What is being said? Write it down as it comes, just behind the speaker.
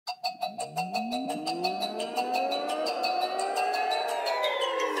Be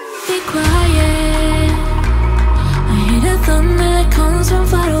quiet. I hear the thunder that comes from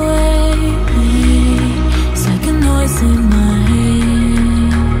far away. It's like a noise in my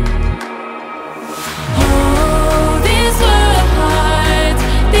head. Oh, this world heart,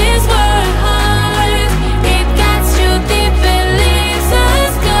 this world heart, it gets you deep and leaves the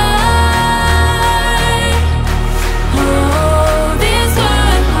sky. Oh, this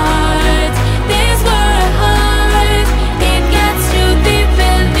world heart, it gets you deep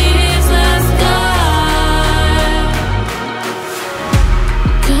and leaves the sky.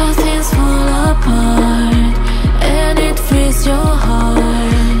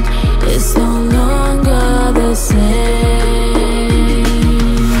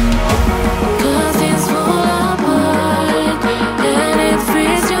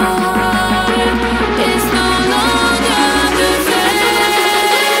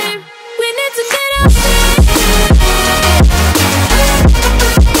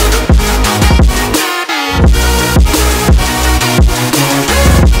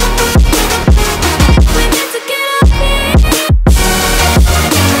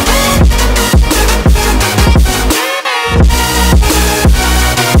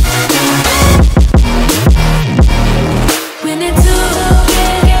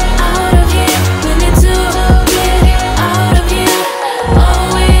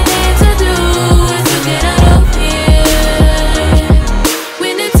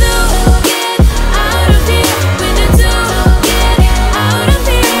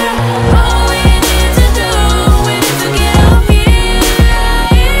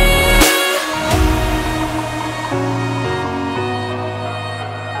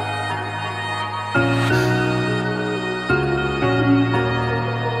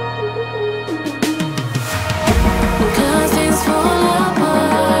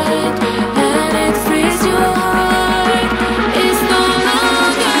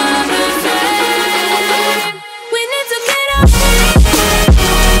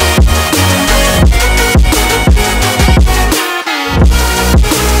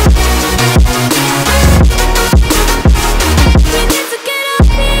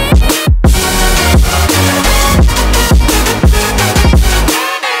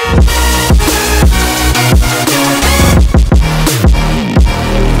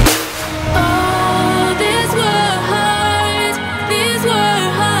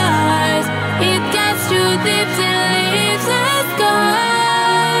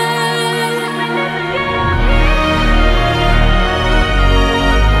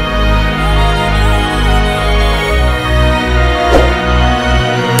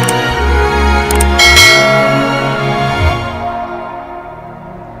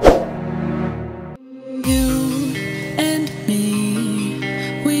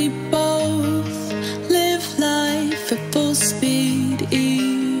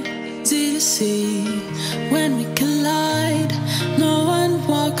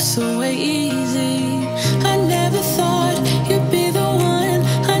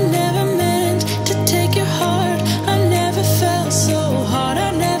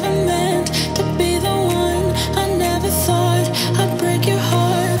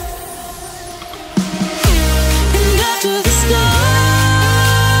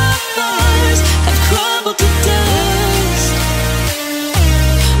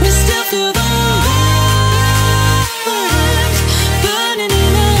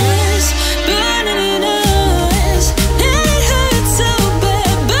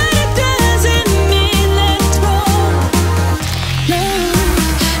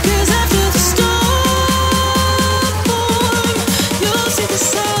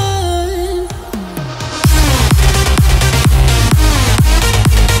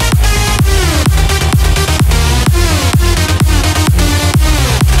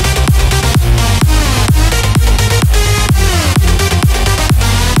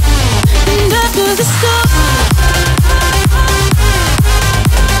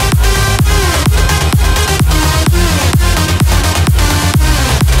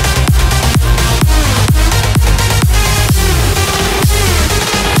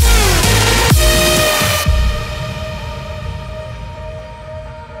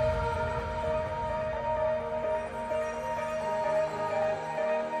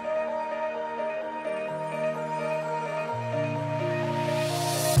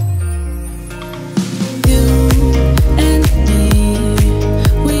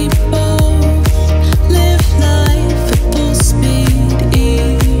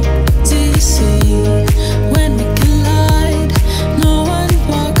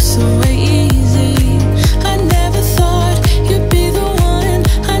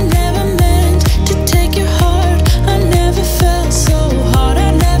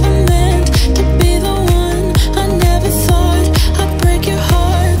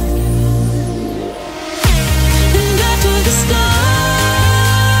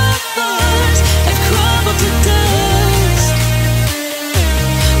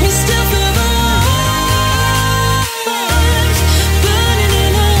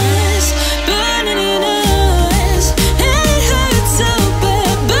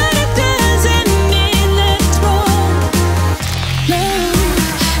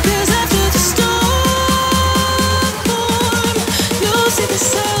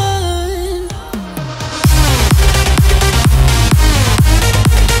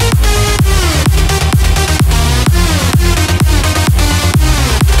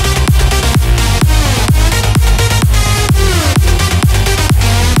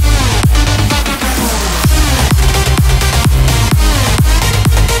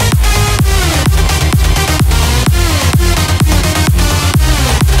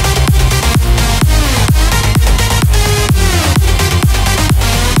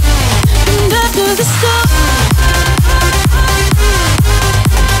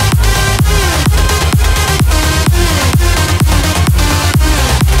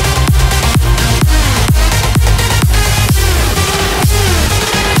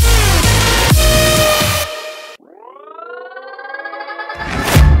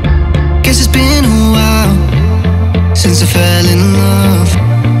 since I fell in love.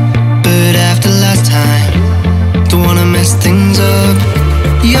 But after last time, don't wanna mess things up.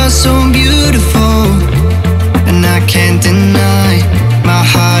 You're so beautiful, and I can't deny. My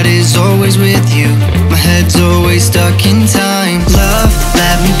heart is always with you, my head's always stuck in time. Love,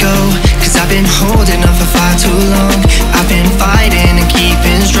 let me go, cause I've been holding on for far too long. I've been fighting and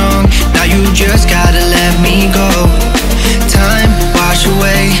keeping strong, now you just gotta let me go. Time, wash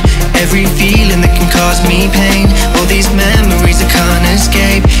away every feeling that can cause me pain. All these memories I can't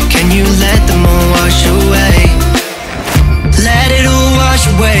escape, can you let them all wash away? Let it all wash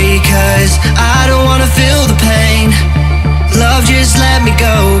away, cause I don't wanna feel the pain. Love, just let me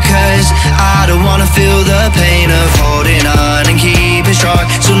go, cause I don't wanna feel the pain of holding on and keeping strong.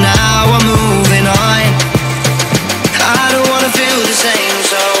 So now I'm moving on, I don't wanna feel the same.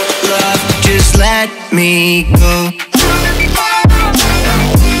 So love, just let me go.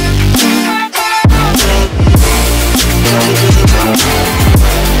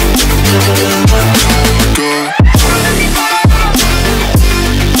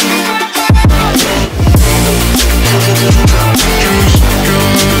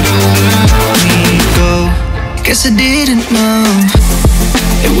 Guess I didn't know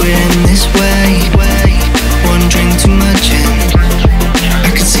it would end this way. One drink too much and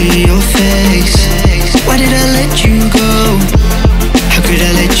I could see your face. Why did I let you go? How could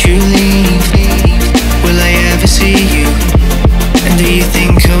I let you leave? Will I ever see you? And do you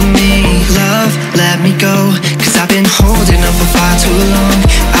think of me? Love, let me go, cause I've been holding on for far too long.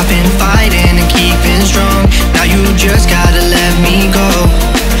 I've been fighting and keeping strong, now you just gotta let me go.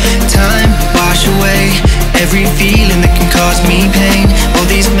 Time, wash away every feeling that can cause me pain. All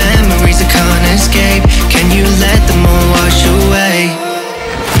these memories I can't escape, can you let them all wash away?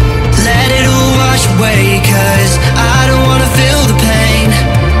 Let it all wash away, cause I don't wanna feel the pain.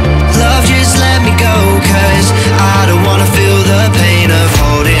 Love, just let me go, cause I don't wanna feel the pain of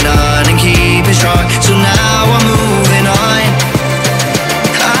holding on and keeping strong. So now I'm moving on,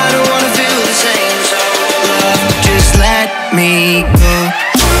 I don't wanna feel the same. So love, just let me go.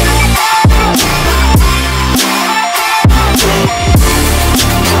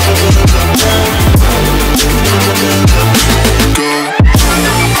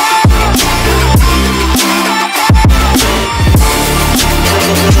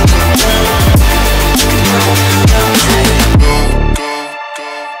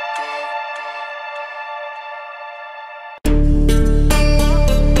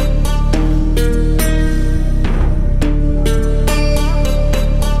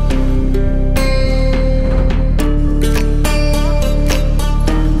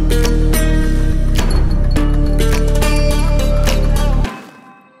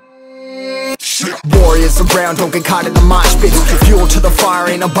 Around, don't get caught in the mosh pit. Fuel to the fire,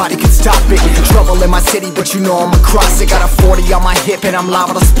 ain't nobody can stop it. Trouble in my city, but you know I'm across it. Got a 40 on my hip and I'm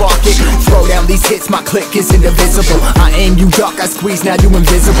liable to spark it. Throw down these hits, my click is indivisible. I aim, you duck, I squeeze, now you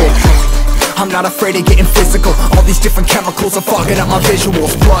invisible. I'm not afraid of getting physical. All these different chemicals are fogging up my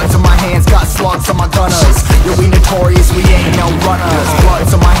visuals. Bloods on my hands, got slugs on my gunners. Yo, we notorious, we ain't no runners.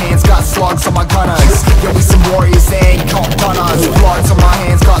 Bloods on my hands, got slugs on my gunners. Yo, we some warriors, they ain't gon' run us. Bloods on my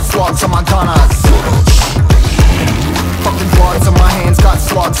hands, got slugs on my gunners. Fucking bloods on my hands, got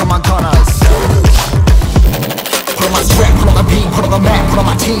slugs on my gunners. Put on my strap, put on the beat, put on the map, put on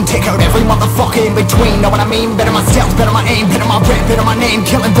my team. Take out every motherfucker in between. Know what I mean? Better myself, better my aim, better my rap, better my name.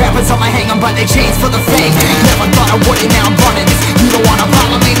 Killing rappers on my hang on by their chains for the fame. Never thought I would it, now I'm running this. You don't wanna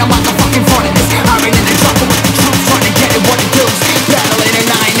follow me, I'm out the fucking front of this. I ran in the trouble with the truth, trying to get it what it does. Battling and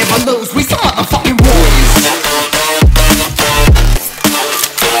I ain't never lose, we some motherfucking warriors.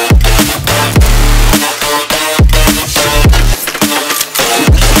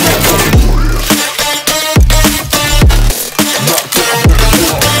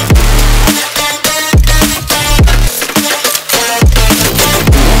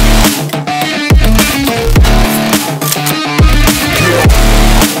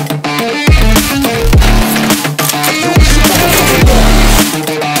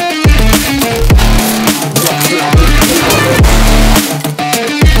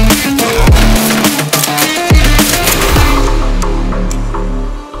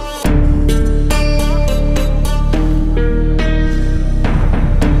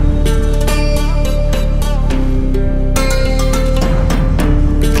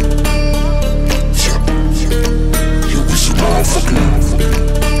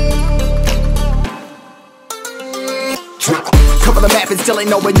 Cover the map and still ain't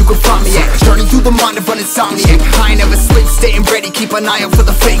know where you can find me at. Journey through the mind of an insomniac. I ain't never sleep, staying ready, keep an eye out for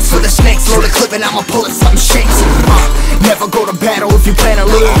the fakes. For the snakes, load the clip and I'ma pull it, something shakes. Never go to battle if you plan to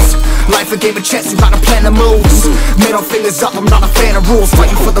lose. Life a game of chess, you gotta plan the moves. Middle fingers up, I'm not a fan of rules.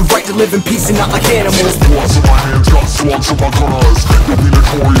 Fighting for the right to live in peace and not like animals. Bloods in my hands, got swords in my gunners. You'll be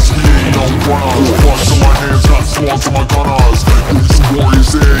notorious, we ain't no runners. Bloods in my hands, got swords in my gunners. You'll be some warriors,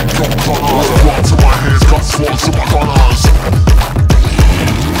 they ain't no gunners. Bloods in my hands, got swords in my gunners.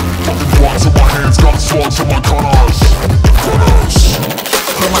 Fucking bloods in my hands, got swords in my gunners.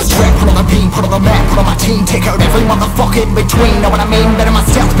 Put on my strap, put on the beam, put on the map, put on my team. Take out every motherfucker in between. Know what I mean? Better my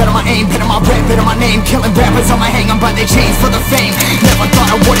stealth, better my aim, better my rap, better my name. Killing rappers on my hang, I'm by their chains for the fame. Never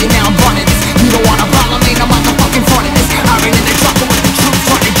thought I would it, now I'm running this. You don't wanna follow me, no motherfucking front of this. I ran in the trouble with the truth,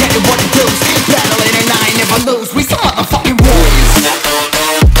 trying to get it what it does. Battling and I ain't never lose, we some motherfucking warriors.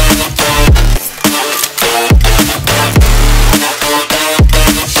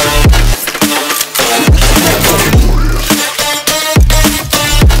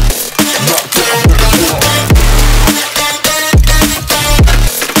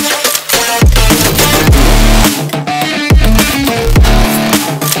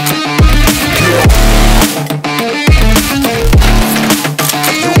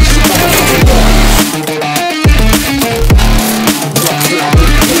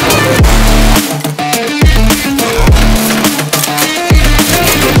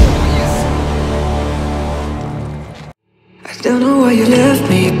 Don't know why you left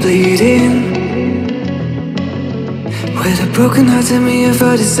me bleeding. With a broken heart, tell me if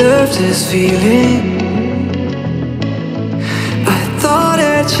I deserve this feeling. I thought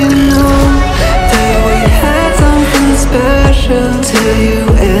that you knew that we had something special till you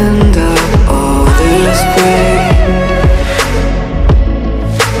end up all this way.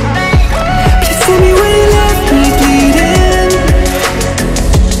 Please tell me when you left me bleeding.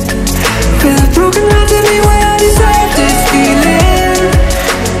 With a broken heart, tell me why I deserve this feeling.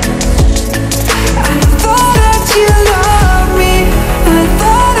 I thought that you loved me, I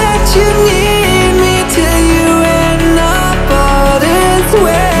thought that you need me till you end up all this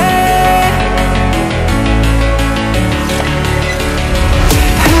way.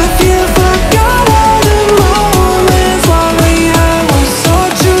 Have you forgot all the moments while we had was so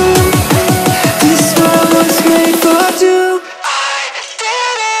true? This world was made for two. I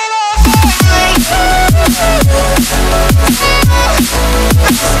did it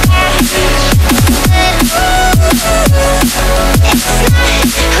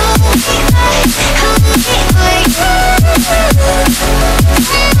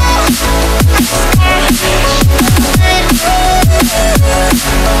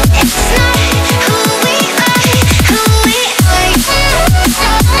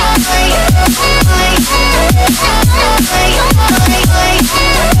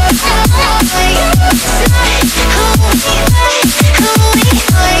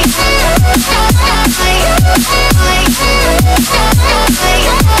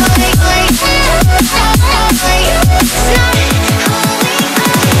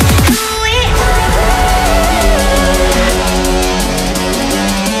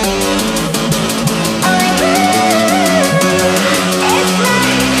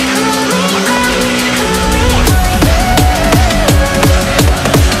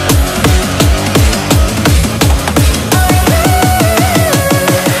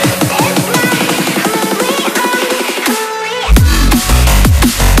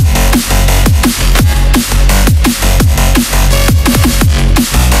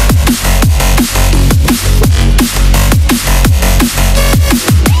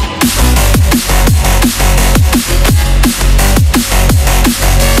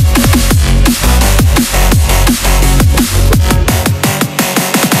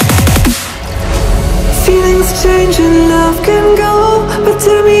change and love can go, but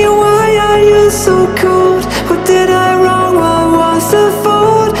tell me why are you so cold? What did I wrong? What was the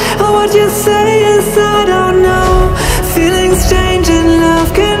fault? Or what you say is I don't know. Feelings change and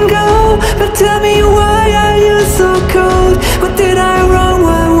love can go, but tell me why are you so cold? What did I wrong?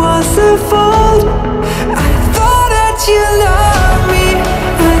 What was the fault? I thought that you loved me,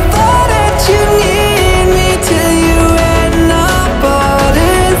 I thought that you need me till you end up all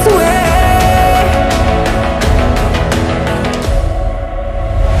this way.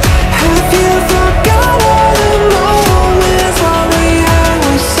 Have you forgotten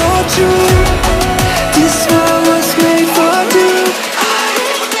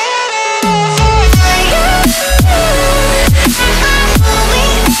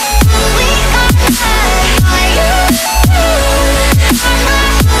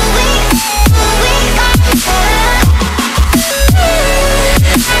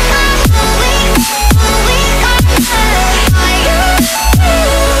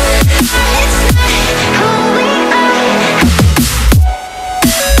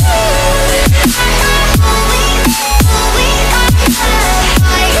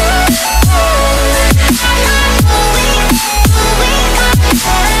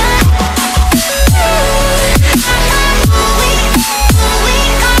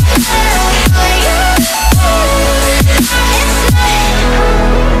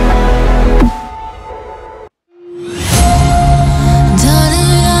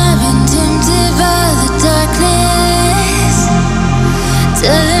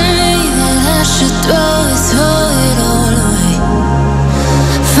should throw it all away.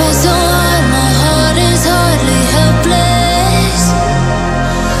 Fight so hard, my heart is hardly helpless.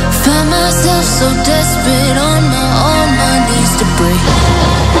 Find myself so desperate on my knees to break.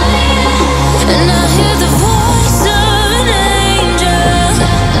 And I hear the voice of an angel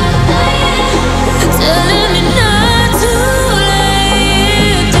telling me not to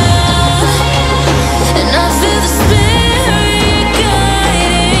lay it down. And I feel the spirit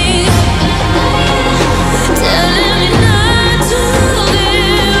guiding, telling me not to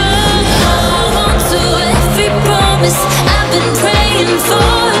give up. Hold on to every promise I've been praying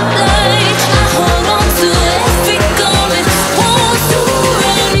for at night. I hold on to every garment, won't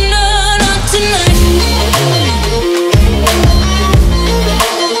surrender, not tonight.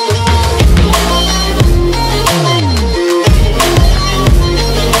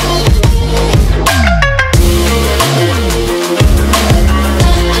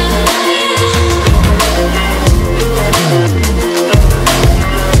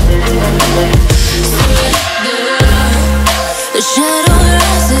 The shadow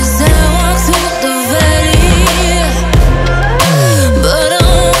rises and I walk through the valley, but I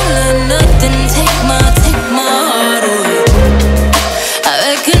won't let nothing take my heart away. I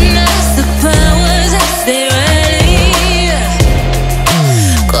recognize the powers as they rally.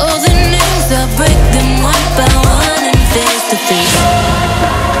 Golden nails, I break them one by one and face to face.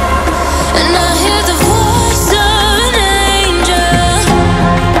 And I hear the voice of an angel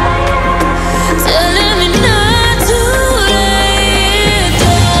telling me not to lay it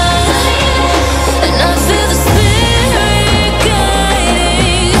down. And I feel the spirit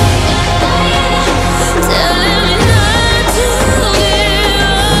guiding, telling me not to give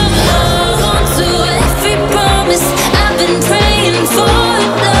up. Hold on to every promise I've been praying for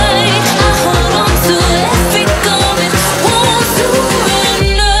at night. I hold on to every garment, won't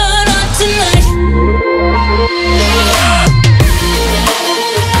surrender, not tonight.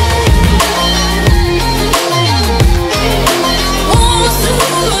 Won't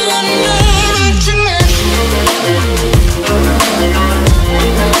surrender, not tonight.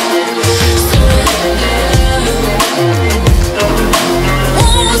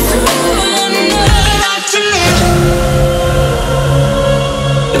 Won't surrender, not tonight.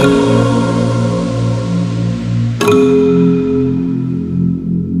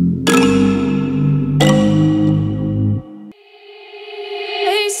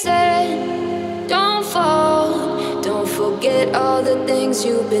 They said, don't fall, don't forget all the things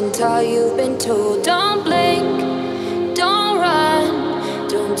you've been taught, you've been told. Don't blink, don't run,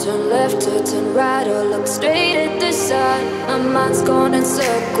 don't turn left or turn right or look straight at the sun. My mind's going in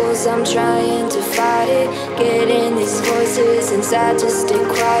circles, I'm trying to fight it. Getting these voices inside to stay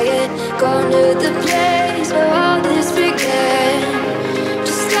quiet. Going to the place where all this began,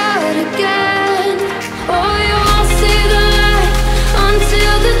 just start again. Oh, you won't see the light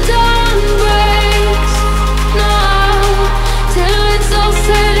until the dawn breaks. No, till it's all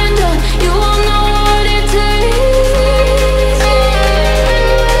said and done, you won't know what it takes.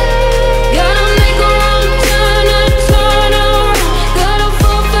 Gotta make a wrong turn and turn around. Gotta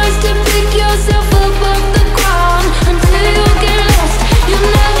fall fast to pick yourself up off the ground. Until you get lost, you'll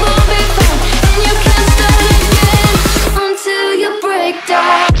never be found, and you can't start again until you break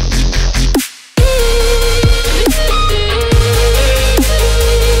down.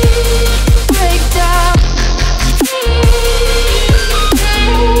 Break down.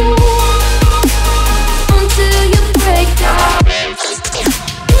 Until you break down.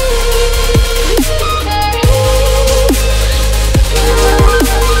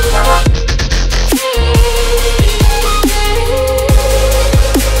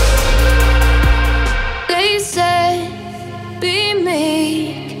 They say, be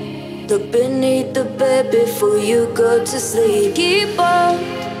meek, look beneath the bed before you go to sleep. Keep on,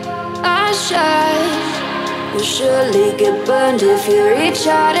 I shine. You'll surely get burned if you reach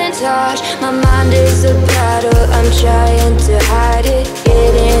out and touch. My mind is a battle, I'm trying to hide it.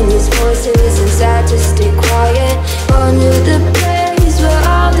 Getting these voices inside to stay quiet. On to the place where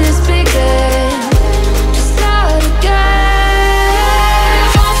all this began, just start again.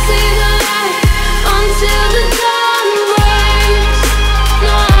 You won't see the light until the dawn breaks.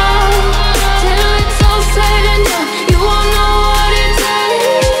 No, till it's all said and done, you won't know what it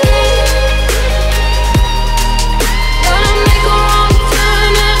takes. Gotta make a wrong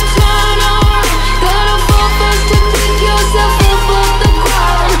turn and turn around. Gotta fall fast to pick yourself up off the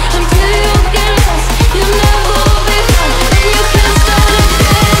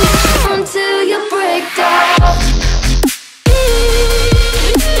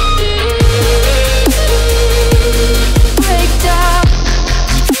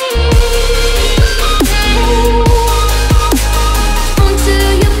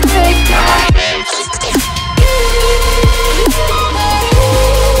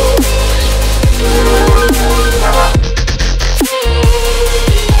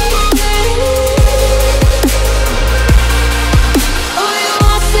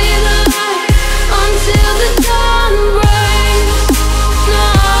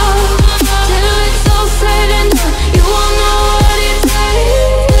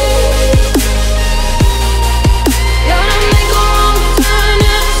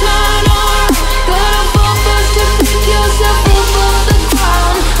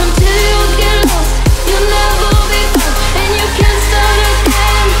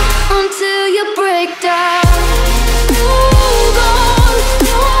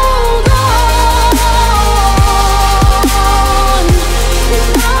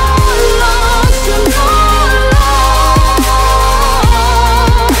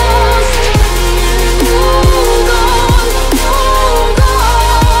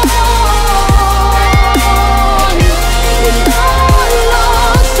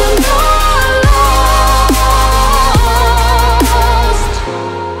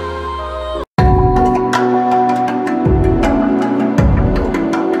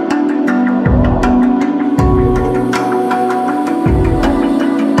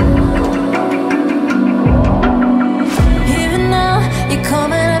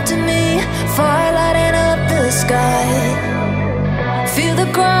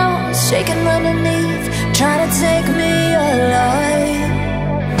shaking underneath, trying to take me alive.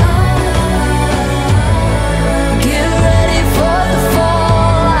 Get ready for the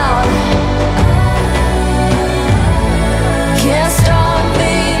fallout. Can't stop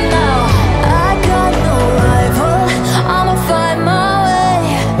me now. I got no rival. I'ma find my way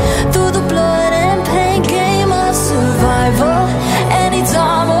through the blood and pain game of survival. Any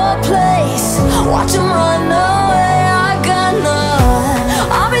time or place, watch 'em run away. I got none.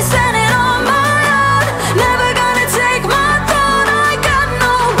 I'll be standing on my own, never gonna take my throne. I got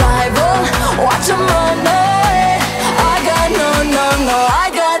no rival. Watch 'em run away. I got no, no, no. I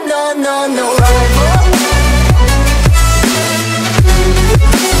got no, no, no rival.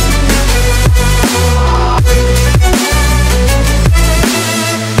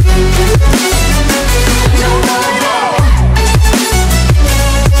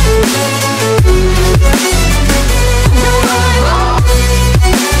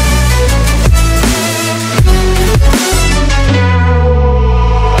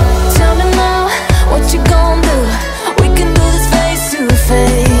 Tell me now, what you gon' do? We can do this face to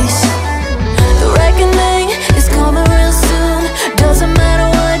face. The reckoning is coming real soon. Doesn't matter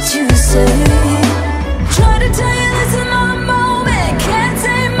what you say. Try to tell you this is my moment. Can't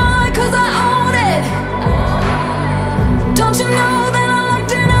take mine 'cause I own it. Don't you know that I'm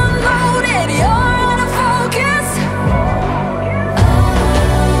locked and unloaded? You're out of focus.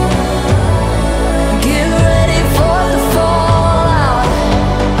 Get ready for the fallout.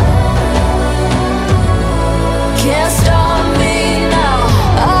 Can't stop me now.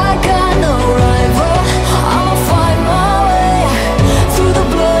 I got no rival. I'ma find my way through the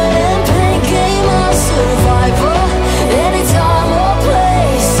blood and pain game of survival. Any time or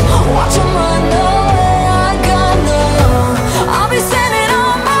place, watch 'em run away. I got no. I'll be standing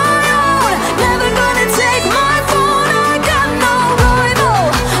on my own, never gonna take my phone. I got no rival.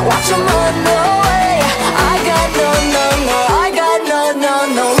 Watch 'em run away. I got no, no, no. I got no, no,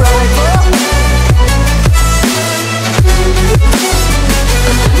 no rival.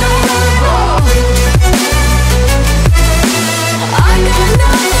 No rival. I got no,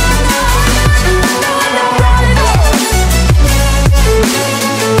 no, no, no rival.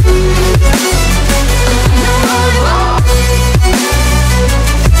 No rival.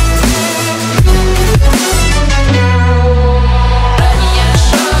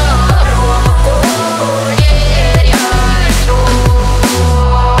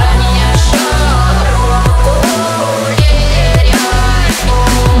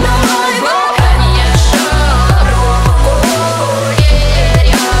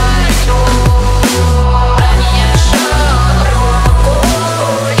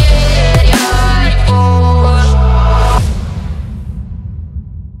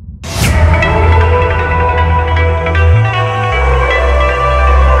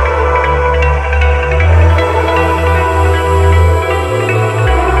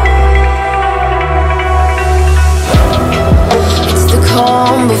 It's the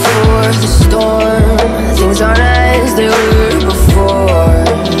calm before the storm. Things aren't as they were before.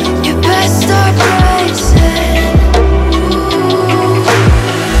 You best start racing.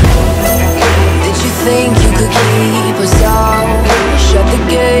 Did you think you could keep us out? Shut the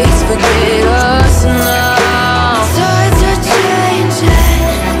gates, forget us now. Tides are changing.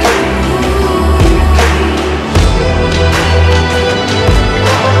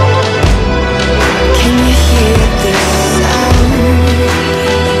 Can you hear this sound?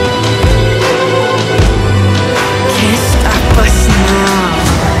 Can't stop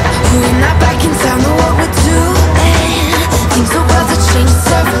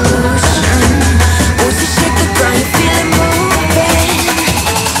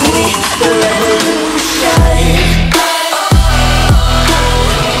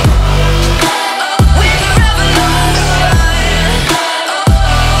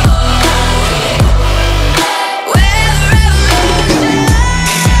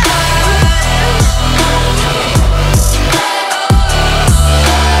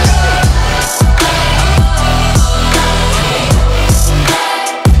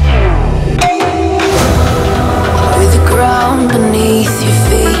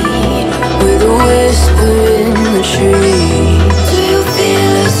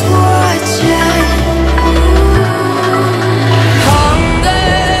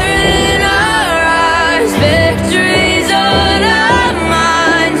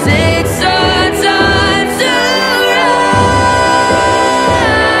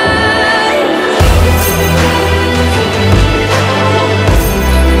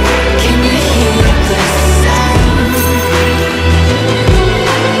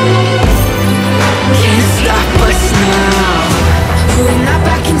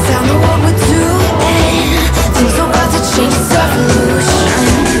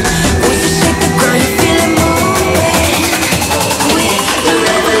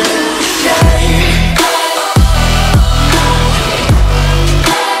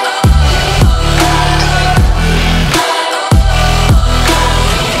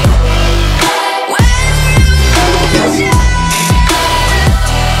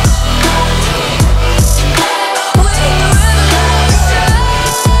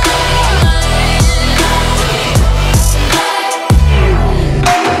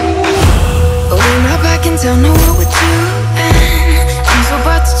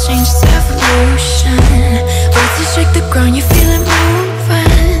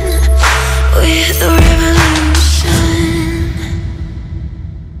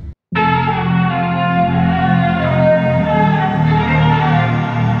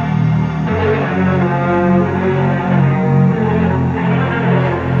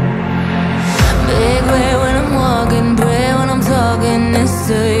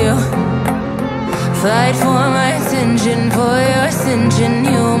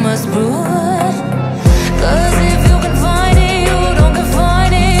brewed. 'Cause if you can find it, you don't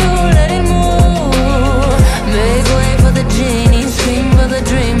confine it, you let it move. Make way for the genie, scream for the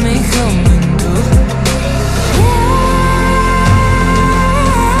dream may come into.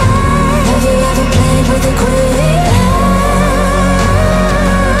 Have you ever played with a queen?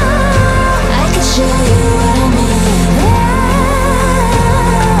 I can show you what I mean.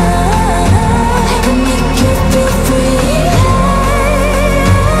 I can make you feel free.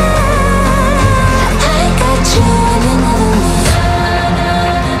 I got you in another league.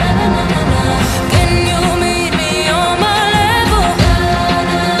 Can you meet me on my level?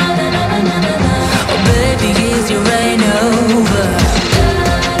 Oh baby, is your reign over?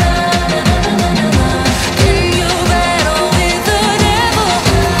 Can you battle with the devil?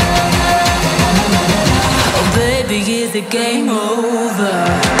 Oh baby, is the game over?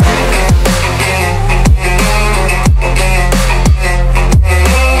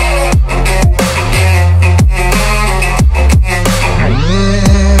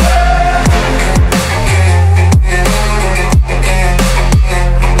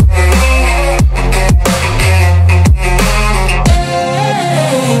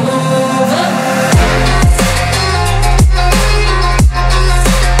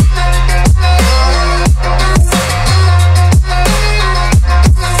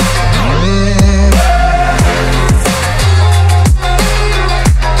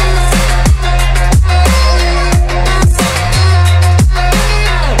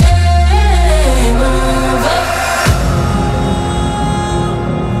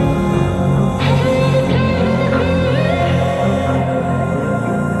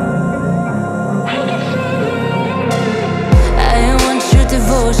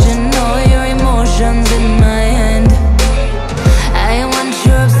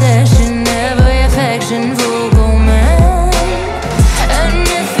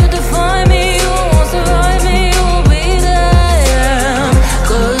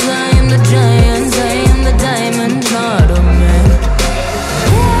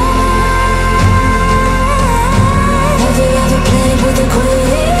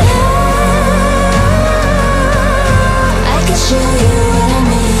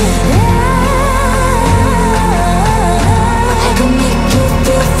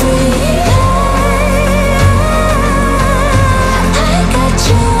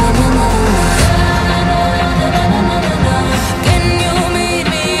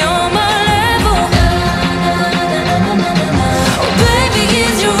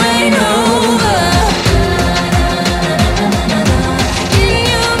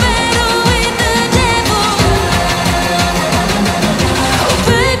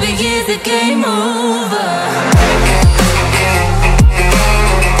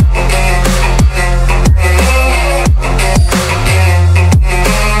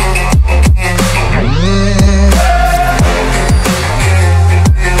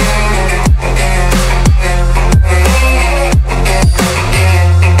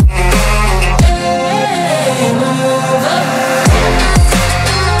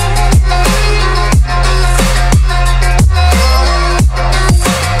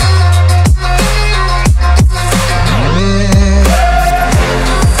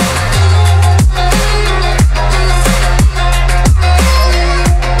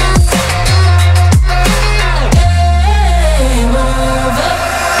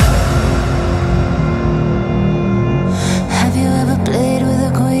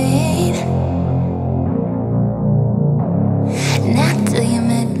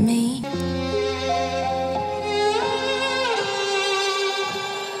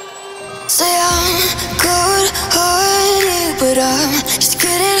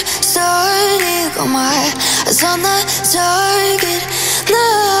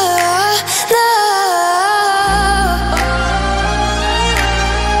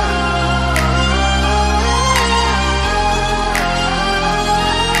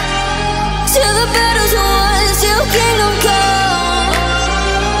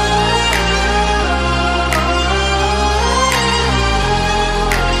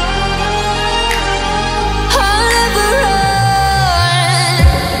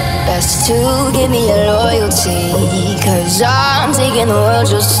 To give me your loyalty, 'cause I'm taking the world,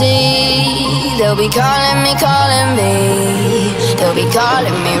 you'll see. They'll be calling me, they'll be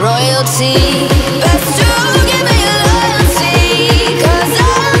calling me royalty. Best to give me your loyalty, 'cause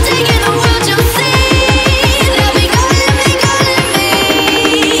I'm taking the world, you'll see. They'll be calling me,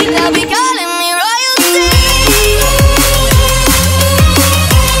 they'll be calling me royalty.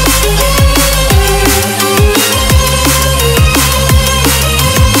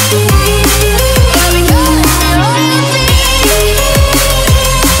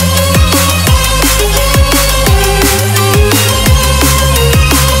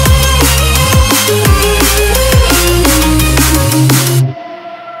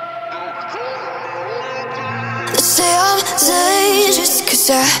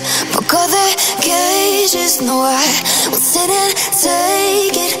 poco de cages. No, I won't sit and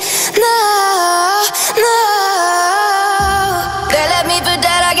take it. No, no. They left me for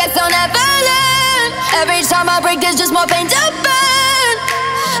dead, I guess I'll never learn. Every time I break, there's just more pain to burn.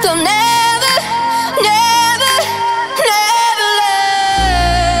 They'll never, never, never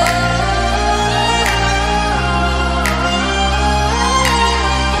learn.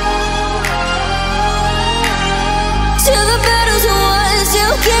 Till the battles are won,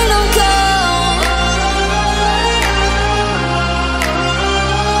 till kingdom come.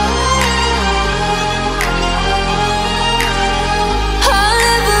 I'll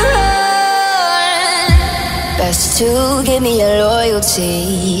never run. Best to give me your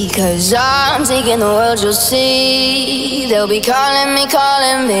loyalty, 'cause I'm taking the world, you'll see. They'll be calling me,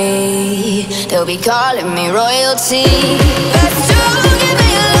 they'll be calling me royalty. Best to give me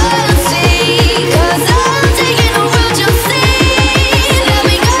your loyalty, 'cause I'm taking the world, you'll see. They'll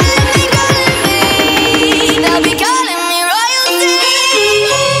be calling me, they'll be calling me royalty.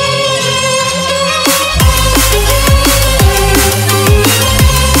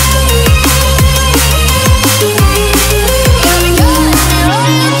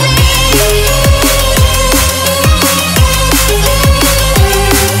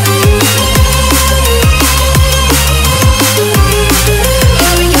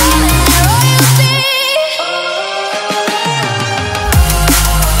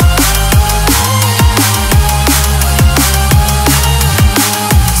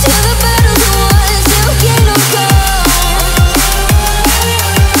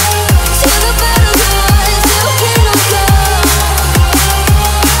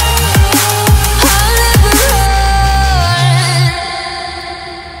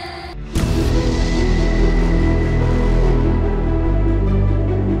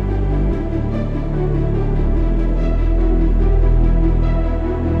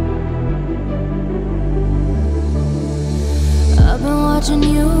 I've been watching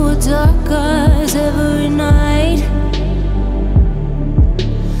you with dark eyes every night,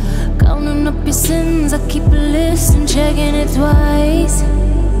 counting up your sins. I keep a list and checking it twice.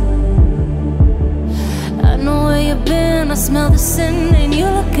 I know where you've been, I smell the sin, and you're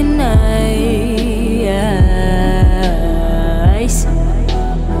looking nice.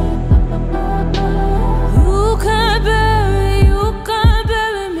 You can't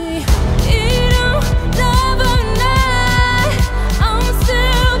bury me. You don't love a night. I'm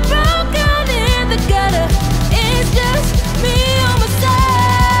still broken in the gutter. It's just me on my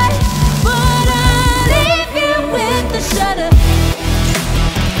side, but I'll leave you with the shudder.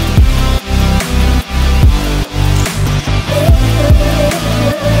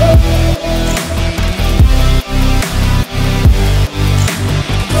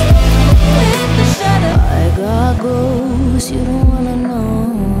 With the shudder. I got ghosts you don't wanna know.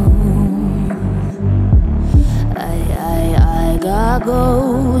 I got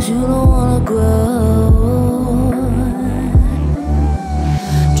ghosts you don't wanna grow.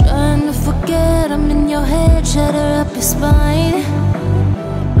 Trying to forget, I'm in your head, shatter up your spine.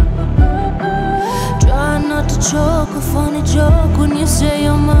 Try not to choke, a funny joke when you say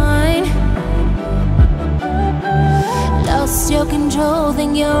you're mine. Lost your control,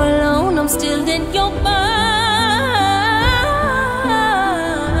 think you're alone, I'm still in your mind.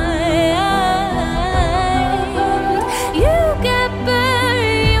 You can't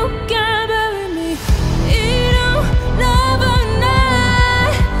bury me. You don't love a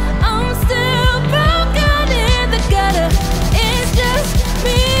night. I'm still broken in the gutter. It's just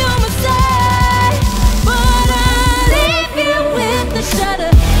me on my side, but I'll leave you with the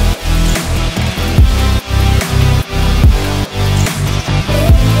shudder.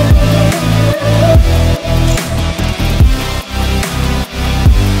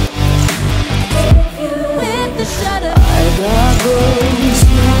 With the shudder. I got ghosts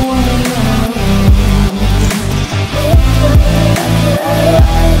you don't wanna know. I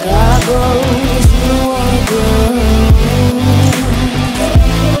got ghosts you don't wanna grow.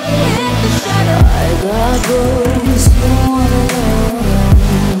 With the shudder. I got ghosts you don't wanna know.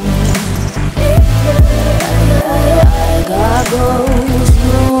 I got ghosts you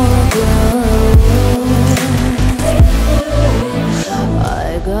don't wanna grow. I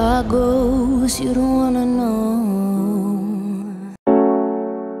got ghosts you don't wanna know.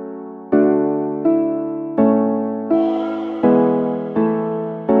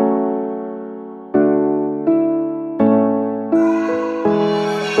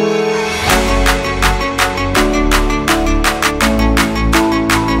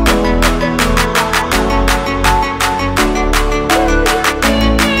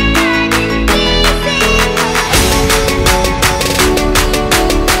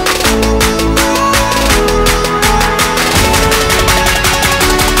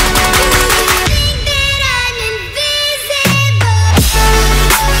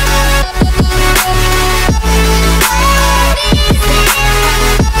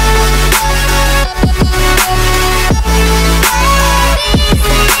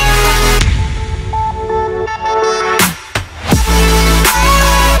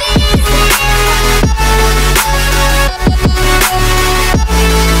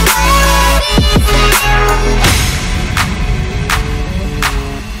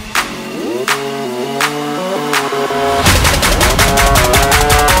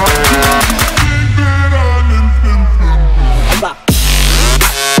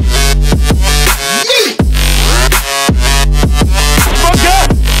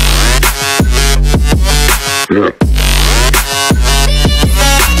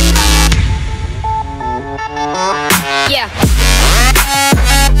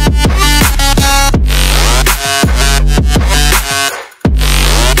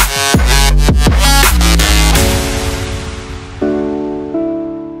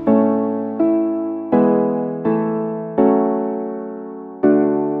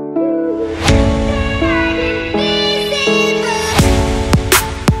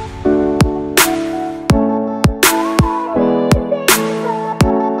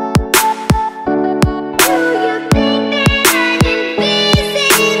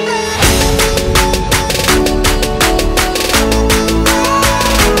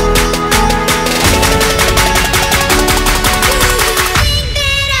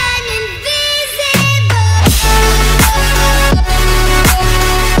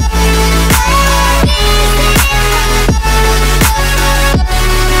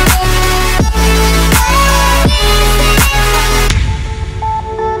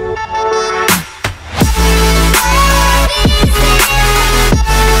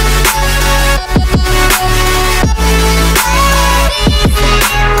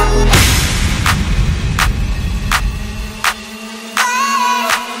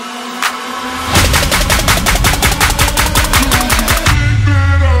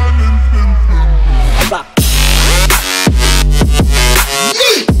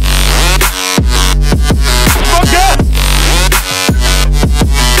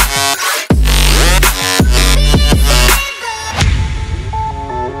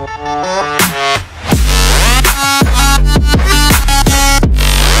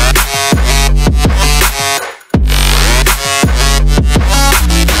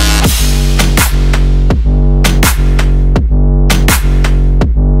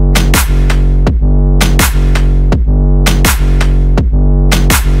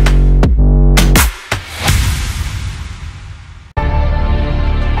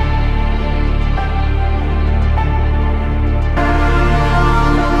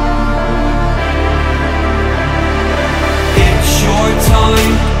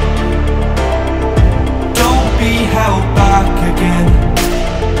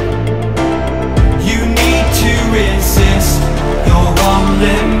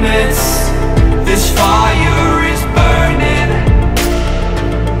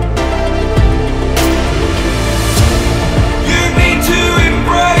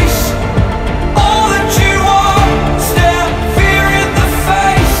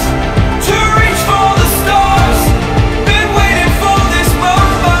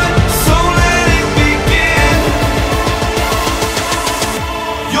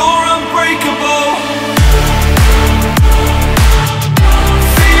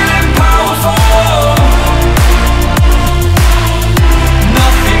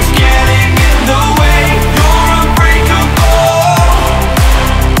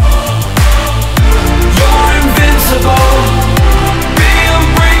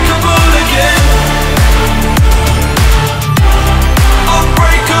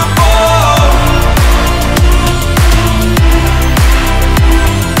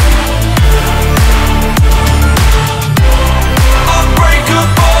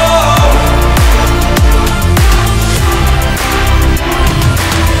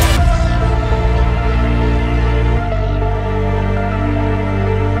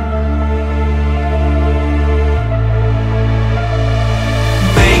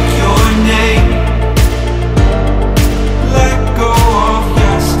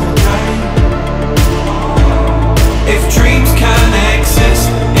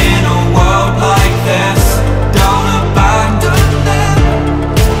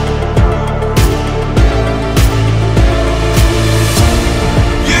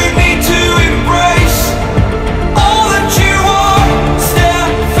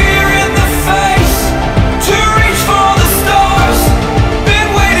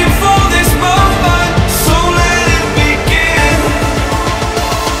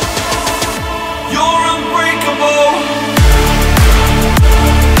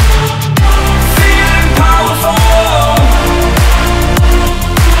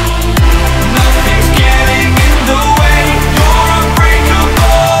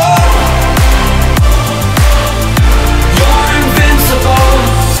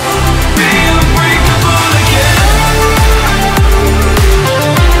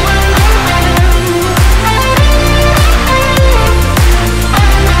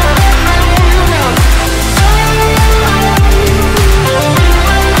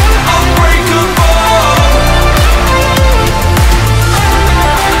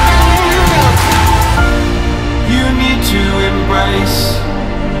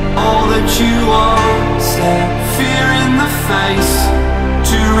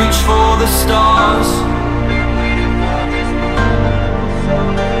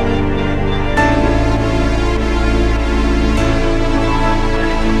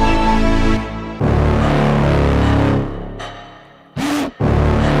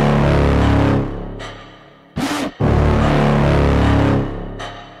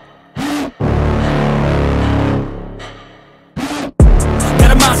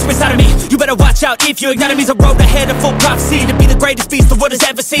 watch out if you ignite him. He's a road ahead of full prophecy to be the greatest beast the world has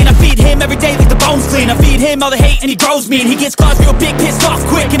ever seen. I feed him every day like the bones clean. I feed him all the hate and he grows me, and he gets claws real big, pissed off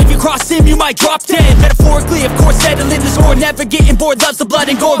quick. And if you cross him, you might drop dead. Metaphorically, of course, settling the score, never getting bored, loves the blood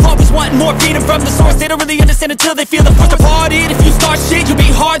and gore, always wanting more freedom from the source. They don't really understand until they feel the force. Departed, if you start shit, you'll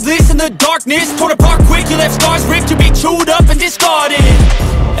be heartless in the darkness, torn apart quick. You left scars ripped, you'll be chewed up and discarded.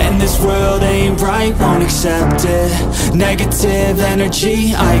 And this world ain't right, won't accept it. Negative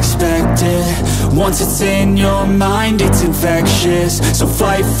energy, I expect it. Once it's in your mind, it's infectious. So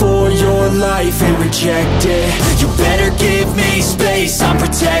fight for your life and reject it. You better give me space, I'm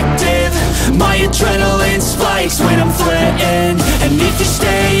protective. My adrenaline spikes when I'm threatened. And if you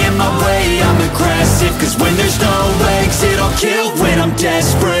stay in my way, I'm aggressive. Cause when there's no exit, I'll kill when I'm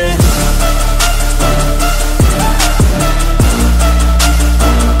desperate.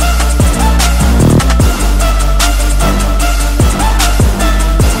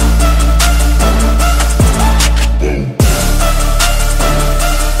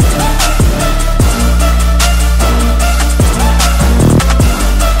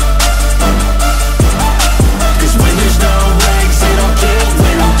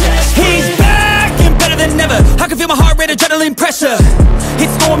 Adrenaline pressure,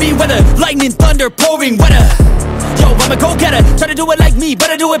 it's stormy weather, lightning, thunder, pouring weather. Yo, I'm a go-getter, try to do it like me, but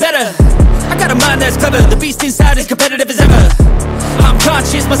I do it better. I got a mind that's clever, the beast inside is competitive as ever. I'm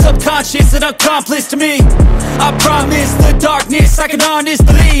conscious, my subconscious, an accomplice to me. I promise the darkness, I can honest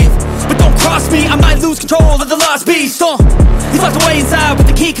believe. But don't cross me, I might lose control of the lost beast. He's locked away inside with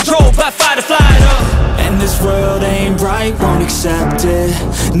the key controlled by fight or flight. And this world ain't right, won't accept it.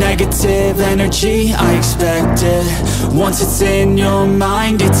 Negative energy, I expect it. Once it's in your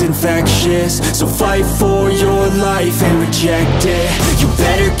mind, it's infectious. So fight for your life and reject it. You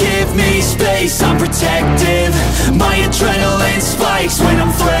better give me space, I'm protective. My adrenaline spikes when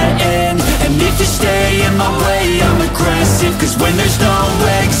I'm threatened. And if you stay in my way, I'm aggressive. Cause when there's no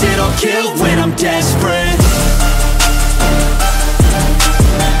exit, I'll kill when I'm desperate.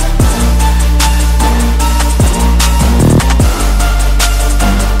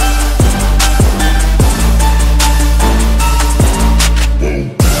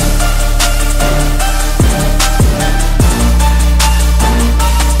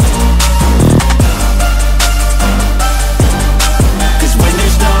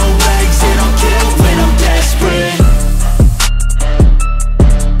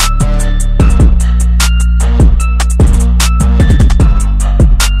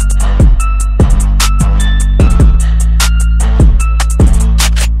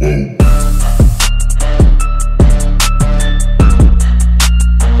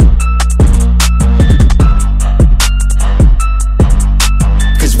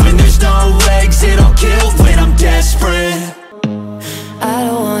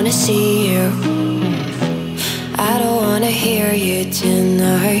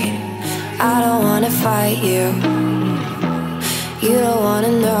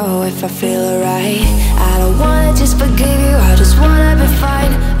 If I feel alright, I don't wanna just forgive you, I just wanna be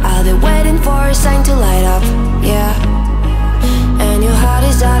fine. I'll be waiting for a sign to light up, yeah. And your heart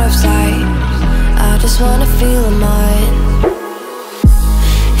is out of sight, I just wanna feel mine.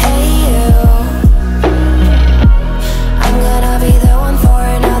 Hey you, I'm gonna be the one for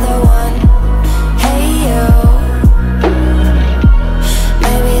another one. Hey you,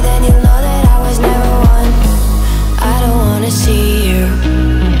 maybe then you'll know that I was never one. I don't wanna see you,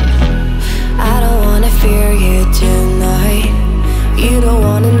 fear you tonight. You don't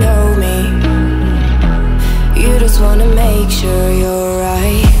wanna know me, you just wanna make sure you're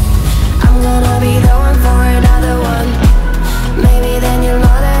right. I'm gonna be the one for another one. Maybe then you'll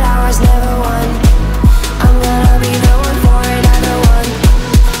know that I was never one. I'm gonna be the one for another one.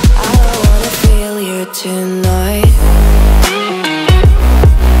 I don't wanna feel you tonight.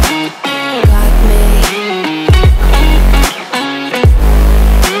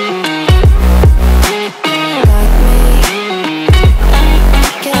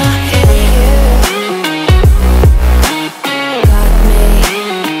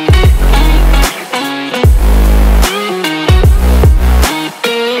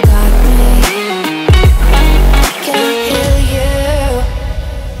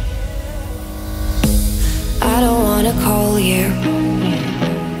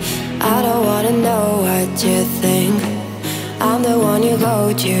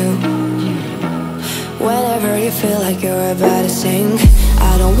 Whenever you feel like you're about to sink,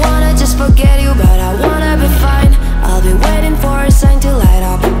 I don't wanna just forget you, but I wanna be fine. I'll be waiting for a sign to light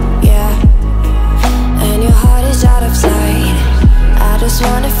up, yeah. And your heart is out of sight, I just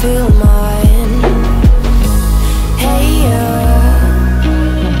wanna feel mine. Hey you,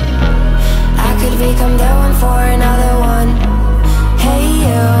 I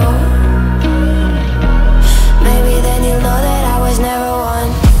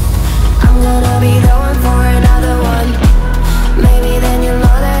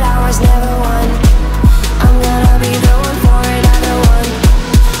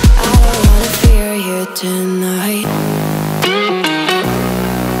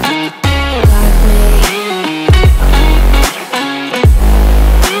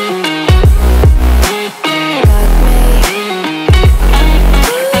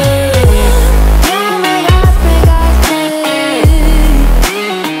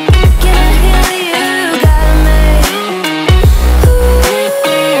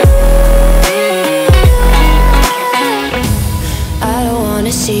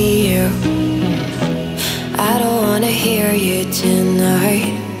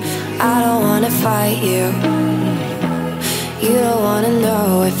I don't wanna fight you. You don't wanna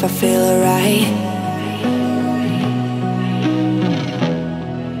know if I feel alright.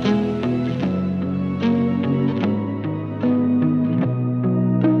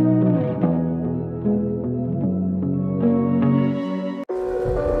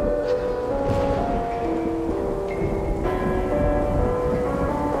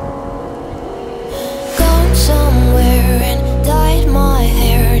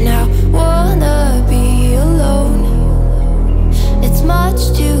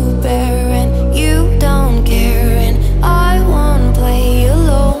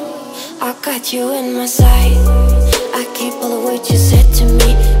 You in my sight, I keep all the words you said to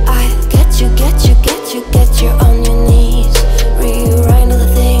me. I'll get you, get you, get you, get you on your knees. Rewrite all the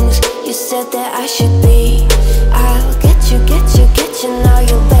things you said that I should be. I'll get you, get you, get you, now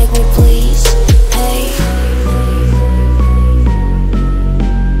you'll beg me please. Hey,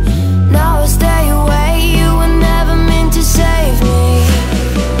 now I stay away, you were never meant to save me.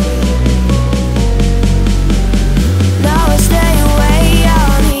 Now I stay away, I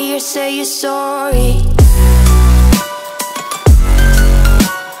wanna hear you say you're sorry.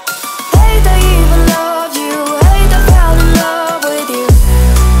 Hate I even loved you, hate I fell in love with you.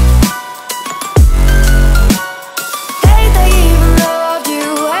 Hate I even loved you,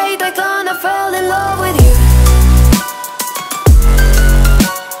 hate I kinda fell in love with you.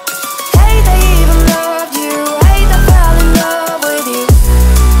 Hate I even loved you, hate I fell in love with you.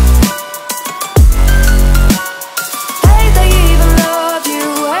 Hate I even loved you,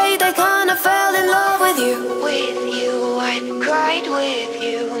 hate I kinda fell in love with you. With you, I cried with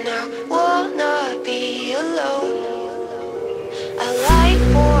you, now wanna be alone. I lied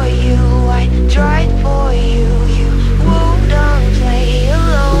for you, I tried for you, you wouldn't play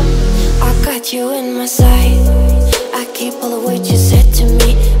alone. I got you in my sight, I keep all the words you said to me.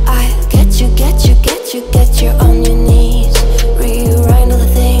 I'll get you, get you, get you, get you on your knees. Rewrite all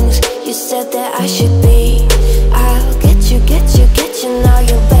the things you said that I should be. I'll get you, get you, get you, now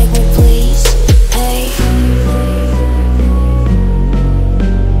you'll beg me please. Hey,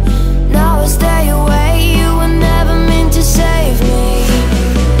 now I stay away, you were never meant to save me.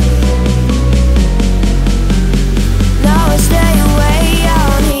 Now I stay away, I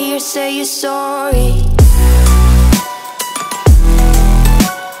wanna hear you say you're sorry.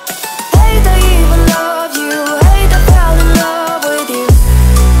 Hate I even loved you, hate I fell in love with you.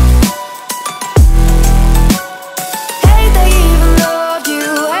 Hate I even loved you,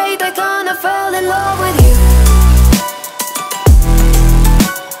 hate I kinda fell in love with you.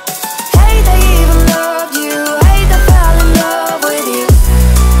 Hate I even loved you, hate I fell in love with you.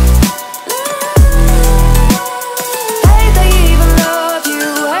 Hate I even loved you,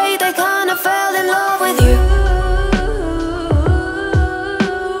 hate I kinda fell in love with you.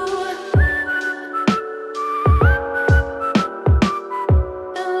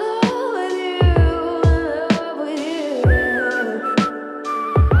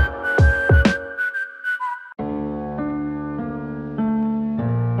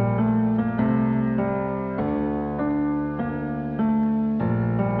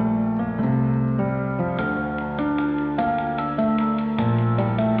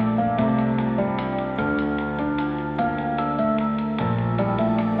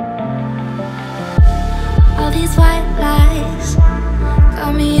 All these white lies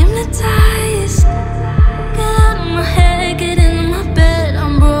got me hypnotized. Get out of my head, get into my bed,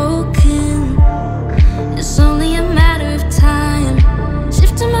 I'm broken. It's only a matter of time,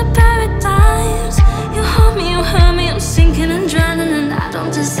 shifting my paradigms. You hold me, you hurt me, I'm sinking and drowning, and I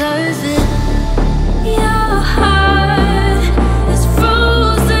don't deserve it. Your heart is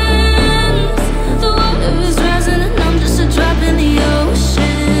frozen, the water is rising and I'm just a drop in the ocean.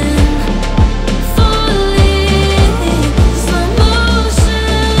 Falling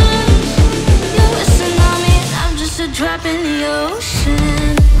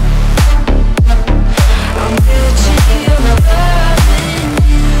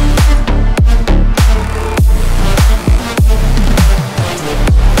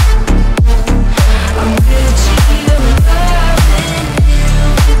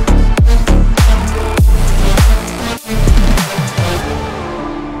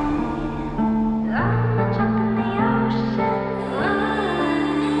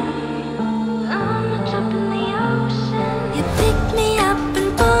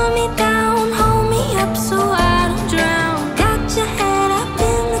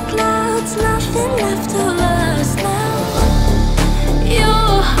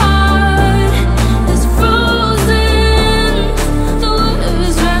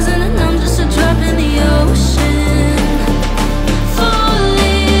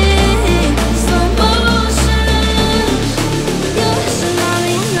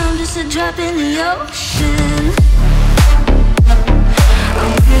ocean.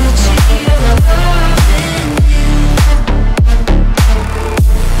 I'm guilty of loving you.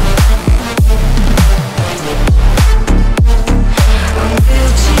 I'm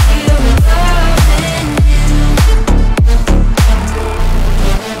guilty of loving you.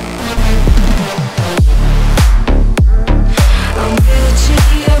 I'm guilty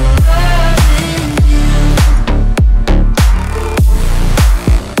of loving you.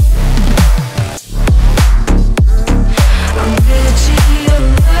 I'm guilty of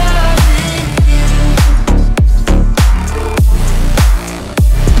loving you.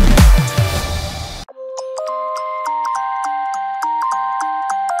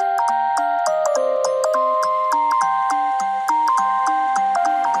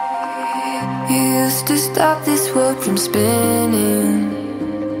 You used to stop this world from spinning.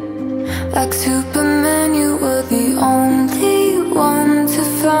 Like Superman, you were the only one to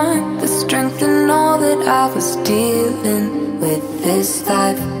find the strength in all that I was dealing with. This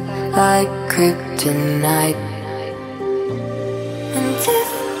life like kryptonite. And if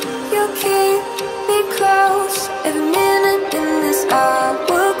you keep me close, every minute in this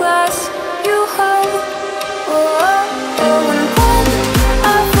hourglass you hold. Oh, oh, oh, and when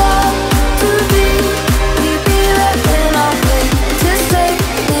I fall to be, will you be there when I wait to save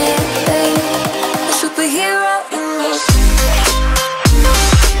me? A superhero in me.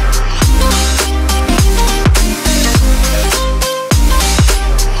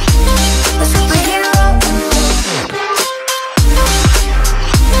 A superhero in me.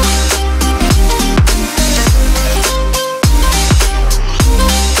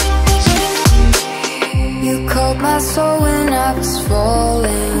 You called my soul when I was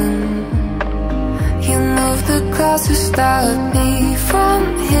falling. You moved the clouds to stop me from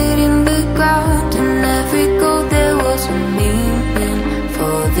hitting the ground. And every goal there was a meaning.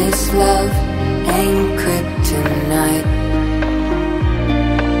 For this love ain't kryptonite.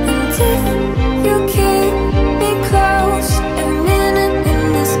 And if you keep me close, every minute in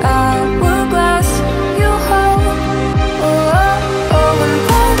this hourglass you hold. Oh, oh, oh, and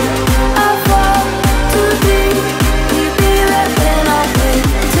when I fall to be, will you be there when I wait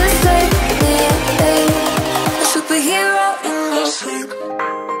to save me? A superhero in me.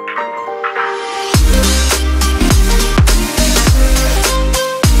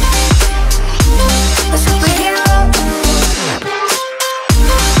 A superhero in me.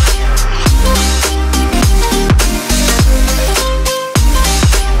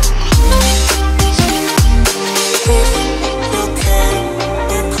 You can't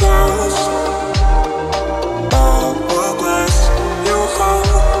be close. Hourglass, you hold.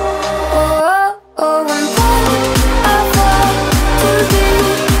 Oh, oh, oh, and when I fall to be,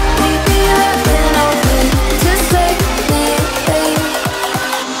 will you be there when I wait to save me?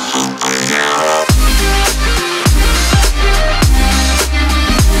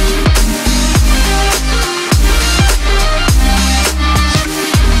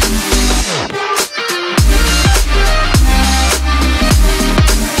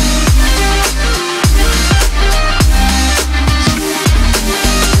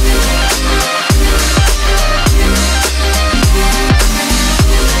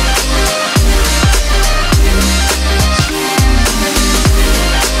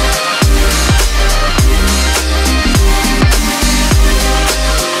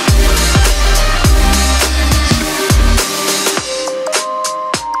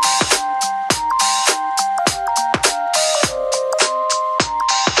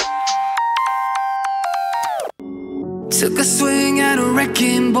 Took a swing at a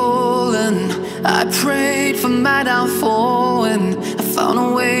wrecking ball and I prayed for my downfall. And I found a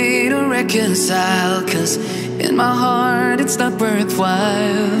way to reconcile, 'cause in my heart it's not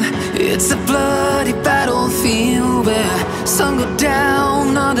worthwhile. It's a bloody battlefield where some go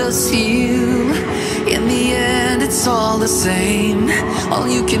down, others heal. In the end it's all the same. All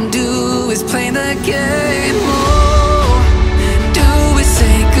you can do is play the game. Oh, do we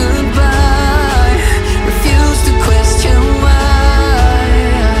say goodbye? Refuse to question why.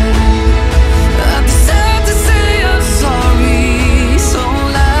 I deserve to say I'm sorry, so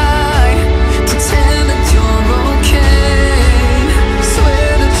lie. Pretend that you're okay. Swear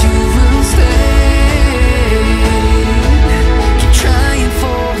that you will stay. Keep trying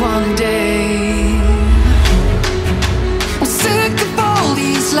for one day. I'm sick of all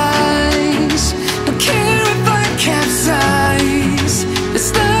these lies. Don't care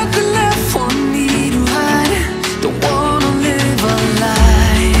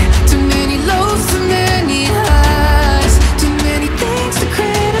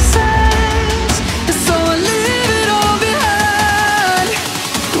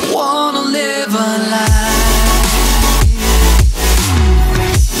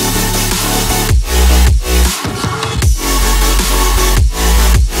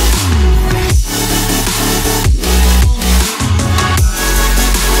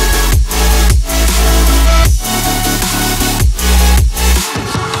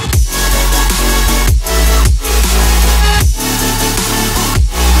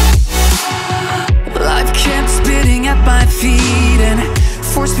feet and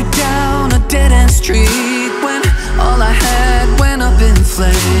forced me down a dead-end street when all I had went up in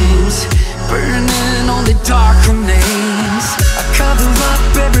flames, burning only dark remains. I cover up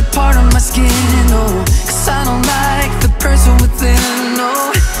every part of my skin, oh, 'cause I don't like the person within,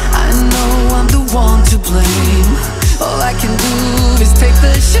 oh. I know I'm the one to blame. All I can do is take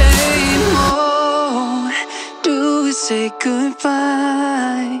the shame, oh. Do we say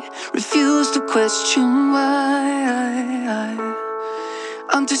goodbye? Refuse to question why.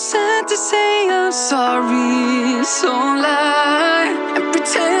 I'm too sad to say I'm sorry, so lie and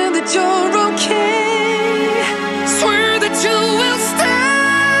pretend that you're okay. Swear that you will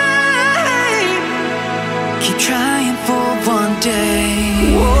stay. Keep trying for one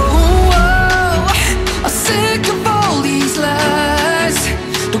day. Whoa, I'm sick of all these lies.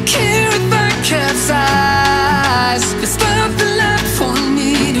 Don't care if I capsize. There's nothing left for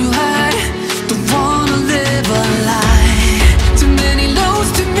me to hide. Don't wanna live a lie. Too many lows,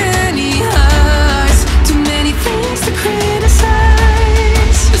 too many highs, too many things to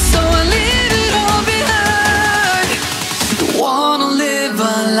criticize. So I leave it all behind. Don't wanna live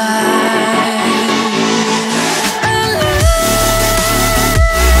a lie.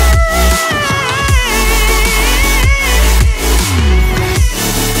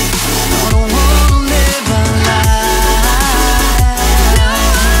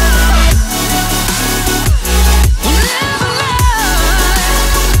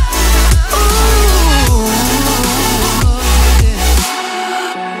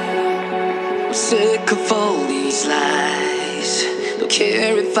 Sick of all these lies. Don't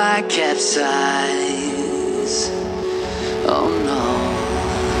care if I capsize. Oh no.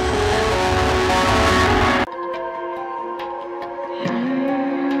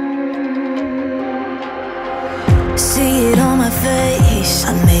 See it on my face,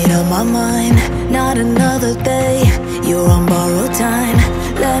 I made up my mind. Not another day, you're on borrowed time.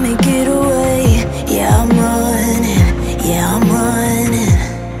 Let me get away, yeah I'm running, yeah I'm running.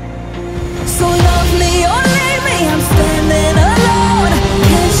 So love me or leave me, I'm standing alone.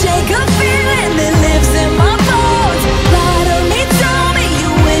 Can't shake a feeling that lives in my bones. Lie to me, tell me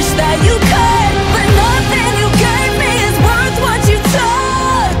you wish that you could, but nothing you gave me is worth what you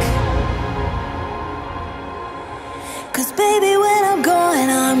took. 'Cause baby when I'm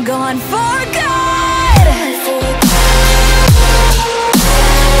gone for good.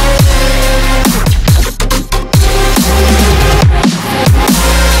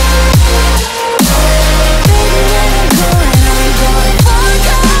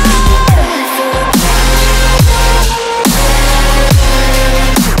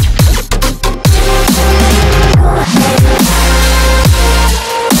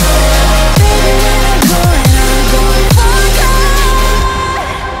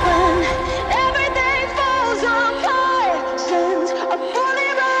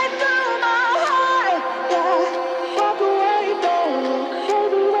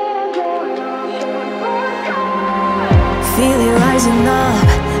 Feel it rising up,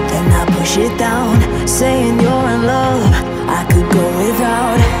 then I push it down, saying you're in love, I could go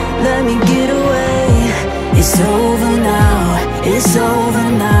without. Let me get away, it's over now, it's over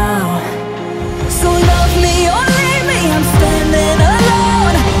now. So love me or leave me, I'm standing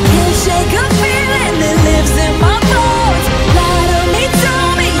alone. Can't shake a feeling that lives in my bones. Lie to me, tell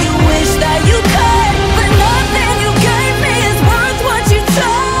me you wish that you could, but nothing you gave me is worth what you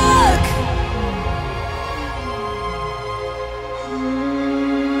took.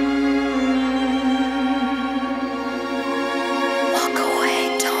 Walk away,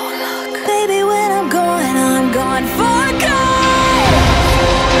 don't look. Baby, when I'm gone for good.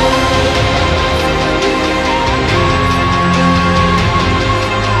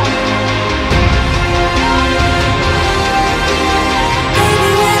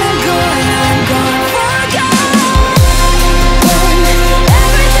 Baby, when I'm gone for good. When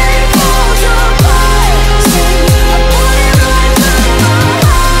everything falls apart, sing, I put it right through my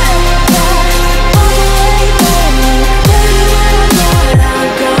heart. Yeah, walk away, baby. Baby, when I'm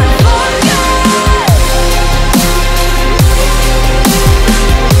gone for good.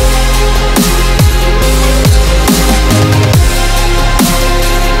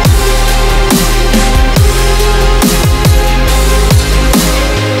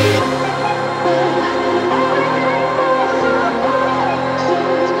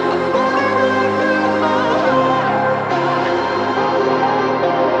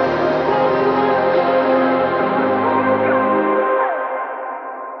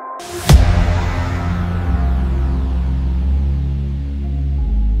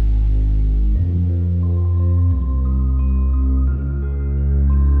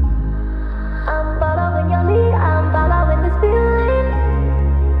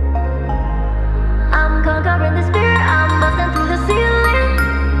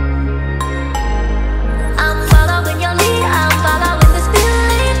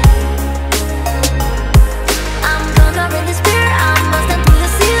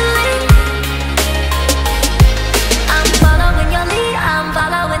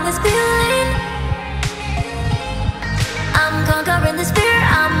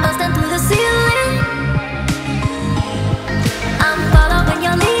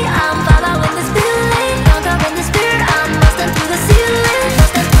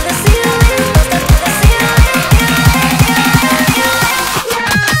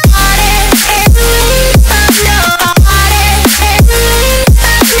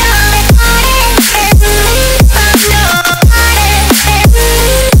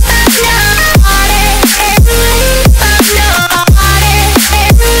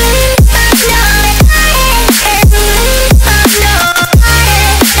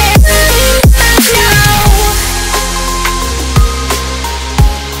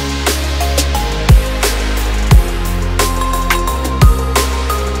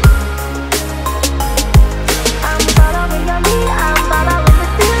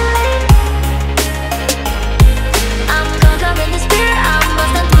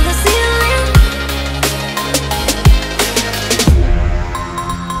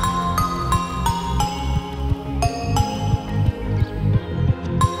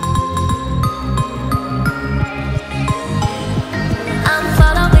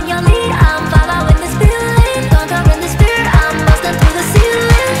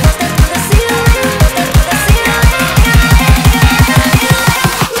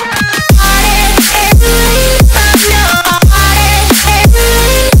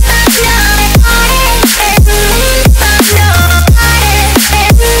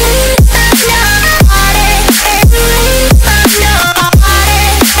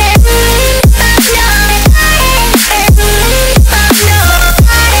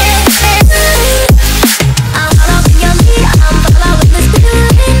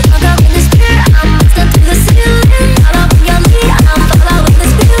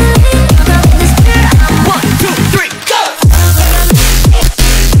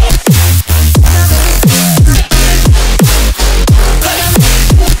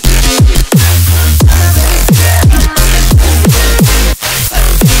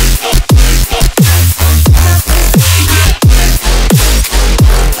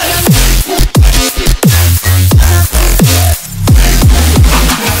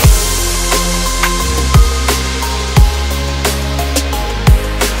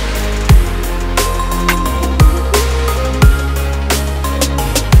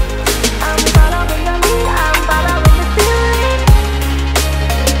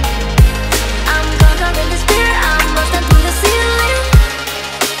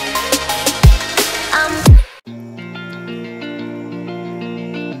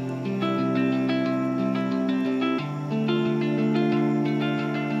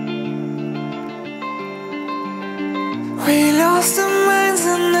 We lost our minds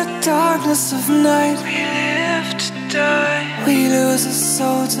in the darkness of night. We live to die. We lose our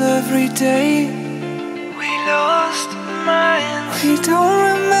souls every day. We lost our minds. We don't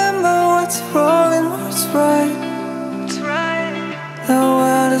remember what's wrong and what's right. What's right. The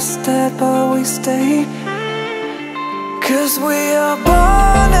world is dead but we stay. 'Cause we are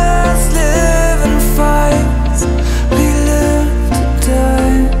born as living fights. We live to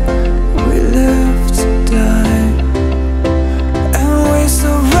die. We live to die. And we're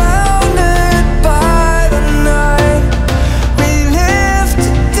surrounded by the night. We live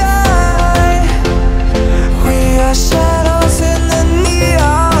to die. We are shadows in the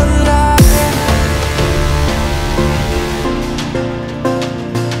neon light.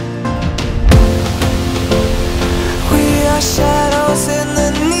 We are shadows in the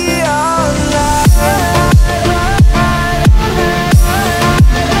neon light.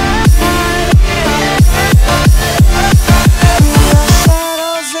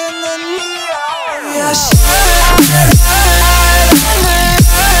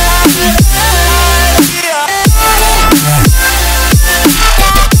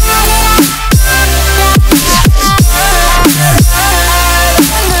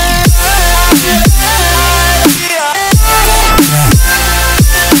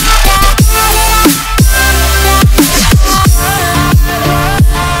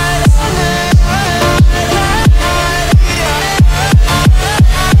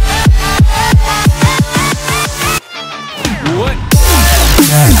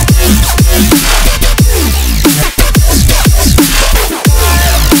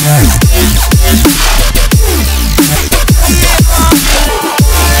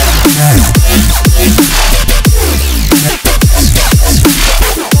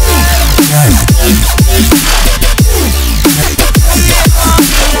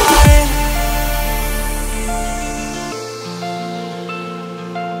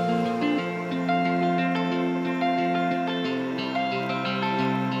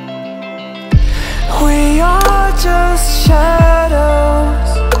 We are just shadows.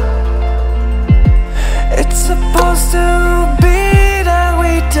 It's supposed to be that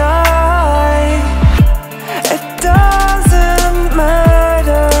we die. It doesn't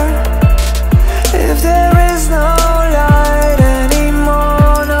matter if there is no light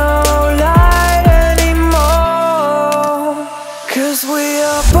anymore, no light anymore. 'Cause we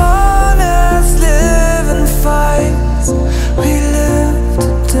are born as living fights. We live to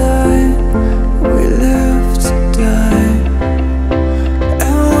die. We live to die.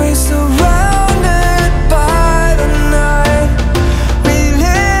 And we're surrounded by the night. We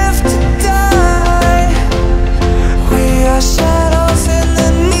live to die. We are shadows in the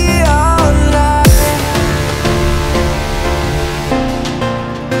neon light.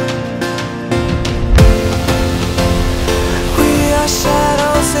 We are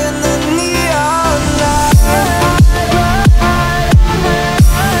shadows in the neon light.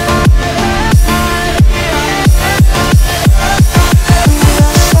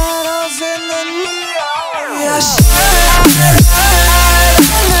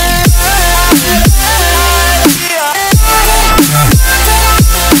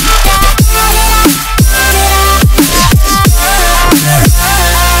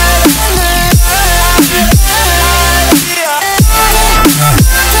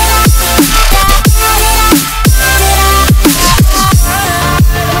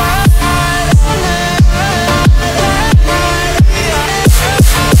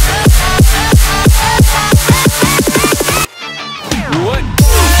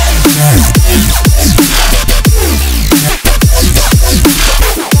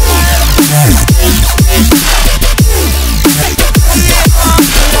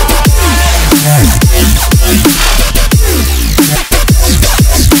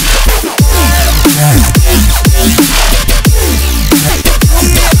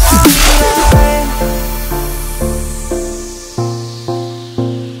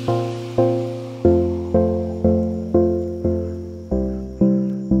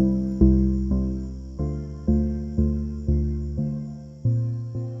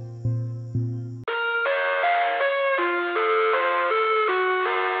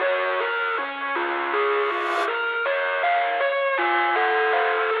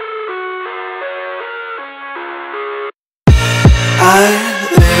 I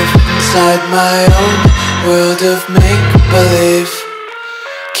live inside my own world of make-believe.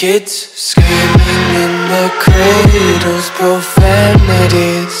 Kids screaming in the cradles,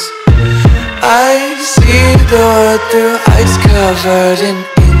 profanities. I see the world through eyes covered in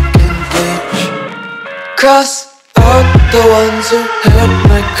ink and bleach. Cross out the ones who heard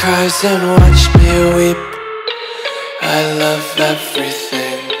my cries and watched me weep. I love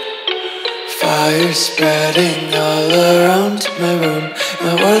everything. Fire spreading all around my room.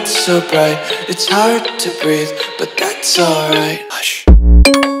 My world's so bright, it's hard to breathe, but that's alright. Hush.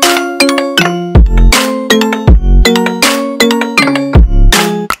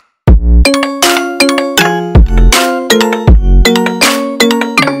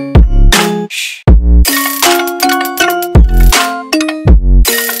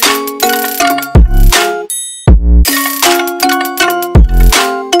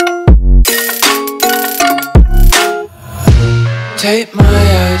 Take my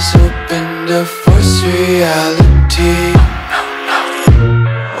eyes open to force reality.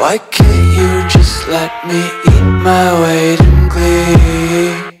 Why can't you just let me eat my weight in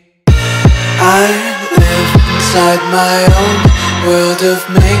glee? I live inside my own world of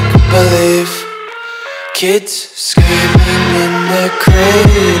make-believe. Kids screaming in their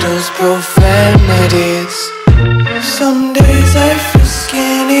cradles, profanities. Some days I feel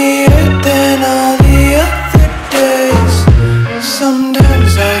skinnier than all the other days.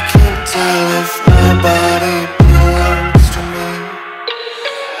 Sometimes I can't tell if my body belongs to me.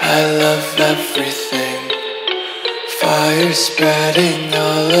 I love everything. Fire spreading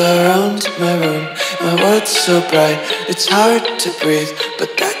all around my room. My world's so bright, it's hard to breathe, but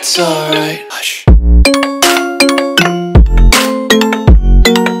that's alright. Hush.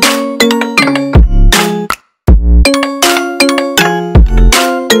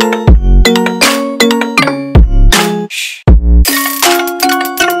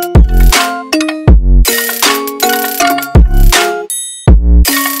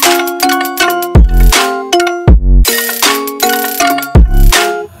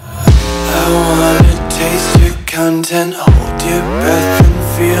 Content, hold your breath and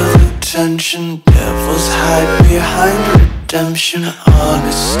feel the tension. Devils hide behind redemption.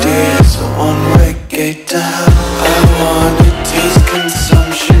 Honesty is a one-way gate to hell. I wanna taste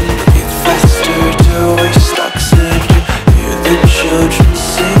consumption. Breathe faster to waste oxygen. Hear the children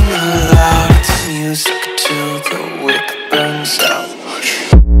sing aloud. It's music till the wick burns out.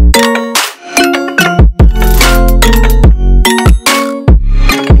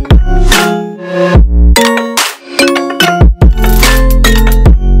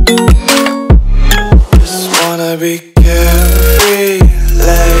 Be carefree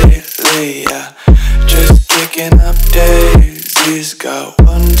lately, yeah. Just kicking up daisies. Got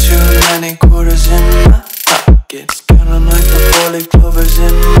one too many quarters in my pockets. Counting like the 4-leaf clovers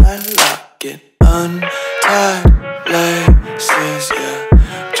in my locket. Untied laces, yeah.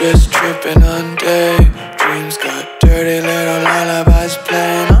 Just tripping on daydreams. Got dirty little lullabies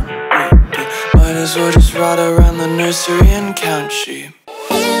playing on repeat. Might as well just ride around the nursery and count sheep.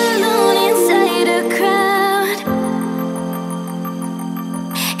 Alone inside a crowd,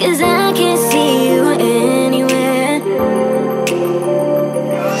 'cause I can't see you anywhere.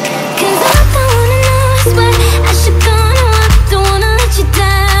 'Cause I don't wanna know what I should go. No, I don't wanna let you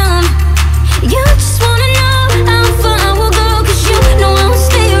down. You just wanna know how far I will go, 'cause you know I will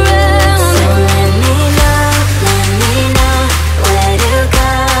stay around. So let me know where to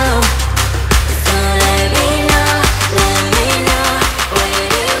go. So let me know where to go.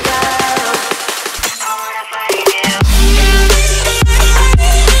 I wanna find you.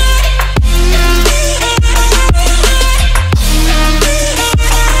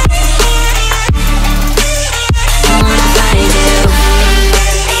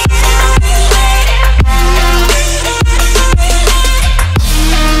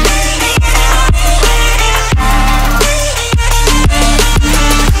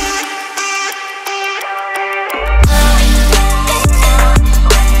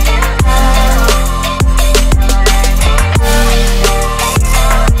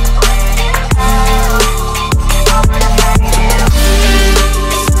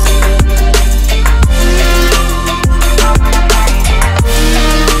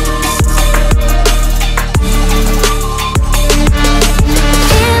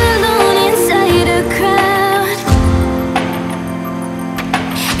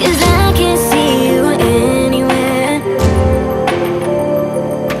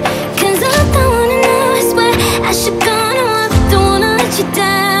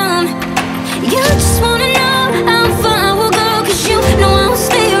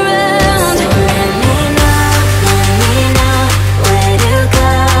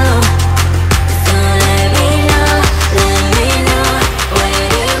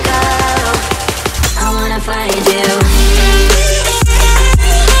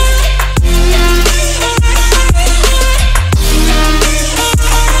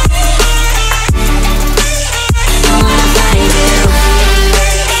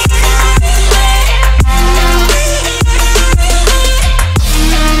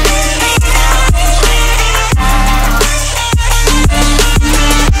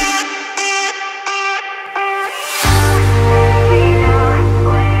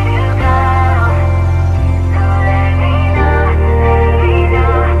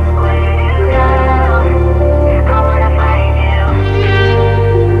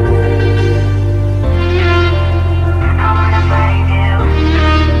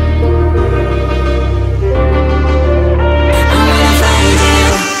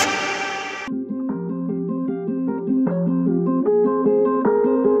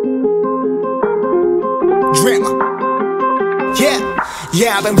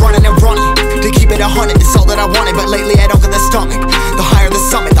 I've been running and running to keep it 100, it's all that I wanted. But lately I don't get the stomach. The higher the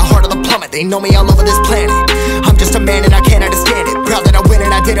summit, the harder the plummet. They know me all over this planet. I'm just a man and I can't understand it. Proud that I win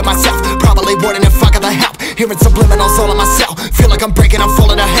and I did it myself. Probably wouldn't if I got the help. Hearing subliminals all on myself. Feel like I'm breaking, I'm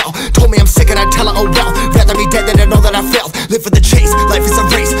falling to hell. Told me I'm sick and I tell her, oh well. Rather be dead than to know that I failed. Live for the chase, life is a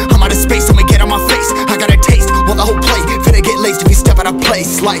race. I'm out of space, so me get on my face. I got a taste, well the whole plate finna get laced if you step out of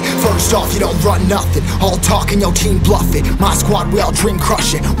place. Like, first off, you don't run nothing. All talk and your team bluff it. My squad, we all dream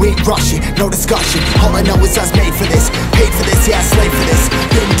crushing. We ain't rushing, no discussion. All I know is us made for this. Paid for this, yeah, slave for this.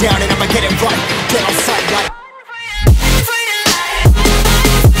 Been down and I'ma get it right. Get on sight like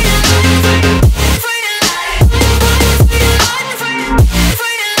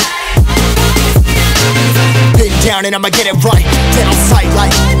down and I'ma get it right. Dead on sight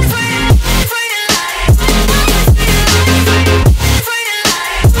like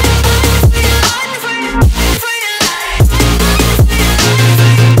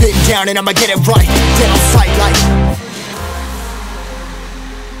been down and I'ma get it right. Dead on sight like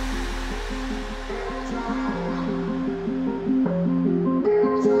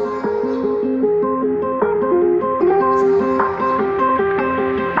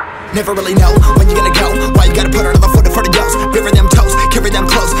never really know when you're gonna go. Why you gotta put another foot in front of yours? Bury them toes, carry them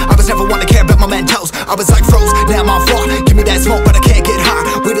close. I was never one to care about my mentos. I was like froze, now I'm on floor. Give me that smoke, but I can't get high.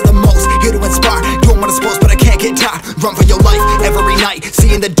 We do the most, here to inspire. Doing what I'm supposed, but I can't get tired. Run for your life, every night.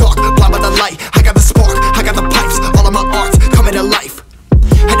 See in the dark, blind by the light. I got the spark, I got the pipes. All of my arts coming to life.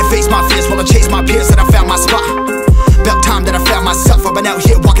 Had to face my fears while I chased my peers, and I found my spot. About time that I found myself. I've been out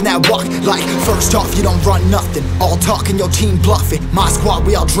here walking that walk. Like, first off, you don't run nothing. All talk and your team bluffing. My squad,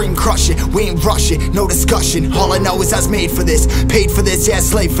 we all dream crushing. We ain't rushing, no discussion. All I know is I was made for this. Paid for this, yeah,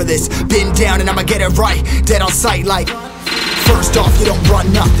 slave for this. Been down and I'ma get it right. Dead on sight like first off, you don't run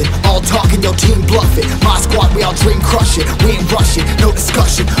nothing. All talk and your team bluffing. My squad, we all dream crushing. We ain't rushing, no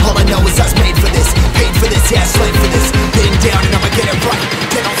discussion. All I know is I was made for this. Paid for this, yeah, slave for this. Been down and I'ma get it right.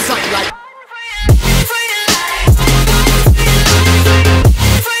 Dead on sight like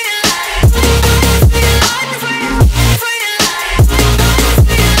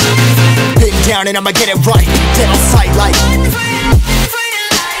down and I'ma get it right. Dead on sight like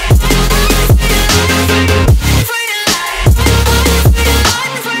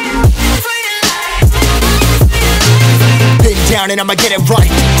been down and I'ma get it right.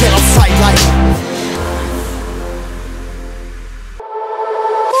 Dead on sight like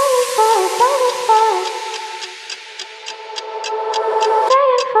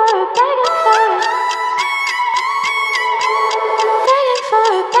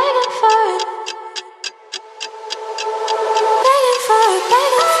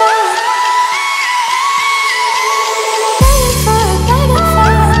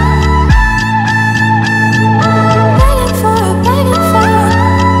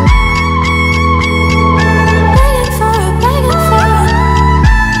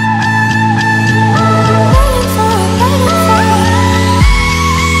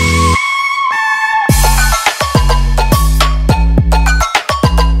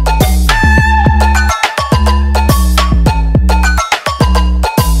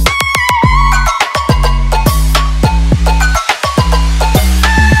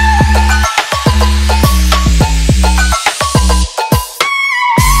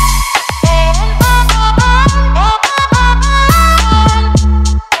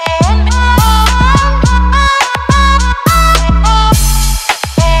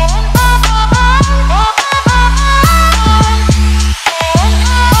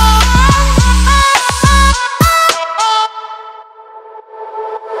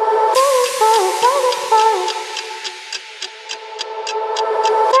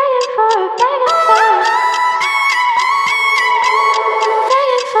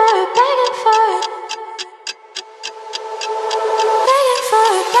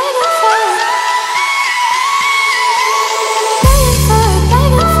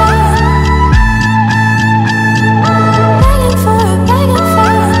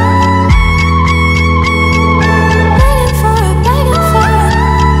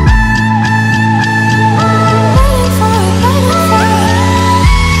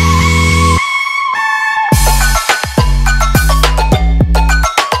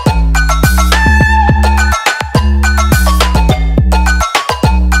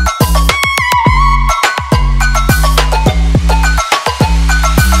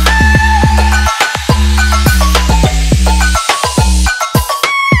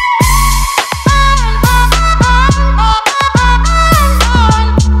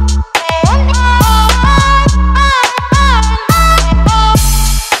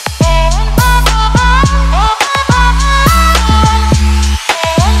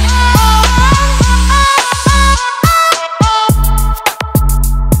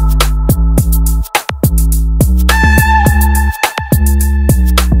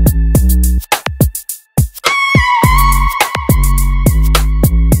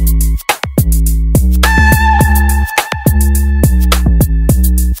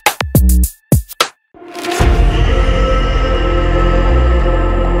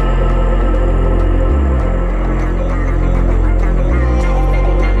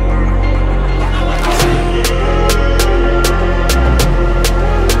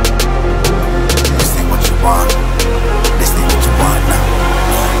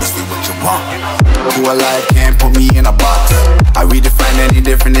any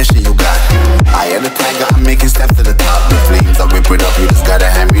definition you got. I am the tiger, I'm making steps to the top. The flames, I whip it up, you just gotta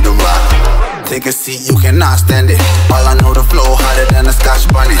hand me the rock. Take a seat, you cannot stand it. All I know, the flow harder than a Scotch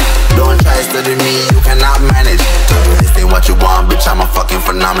bunny. Don't try studying me, you cannot manage. This ain't what you want, bitch, I'm a fucking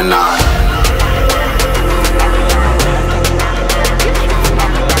phenomenon.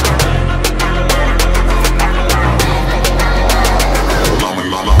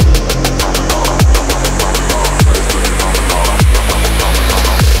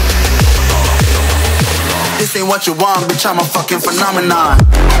 This ain't what you want, bitch, I'm a fucking phenomenon.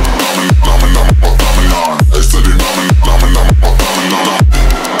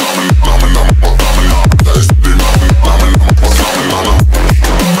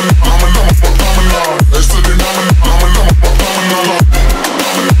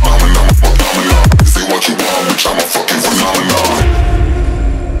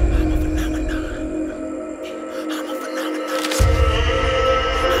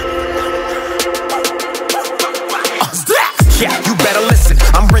 Yeah, you better listen.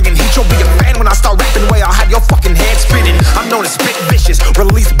 I'm bringing heat, you'll be a fan when I start rapping. Way I'll have your fucking head spinning. I'm known as spit vicious,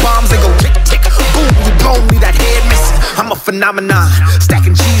 release bombs and go tick tick boom. You blow me that head missing. I'm a phenomenon,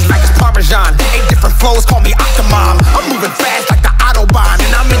 stacking cheese like it's Parmesan. 8 different flows, call me Octomom. I'm moving fast like the Autobahn,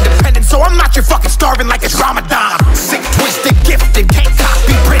 and I'm independent, so I'm not your fucking starving like it's Ramadan. Sick, twisted, gifted, can't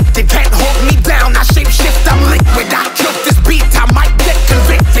copy, printed, can't hold me down. I shape shift, I'm liquid. I killed this beat, I might get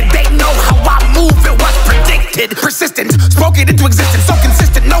convicted. They know how I move, it was predicted. Persistent, spoke it into existence, so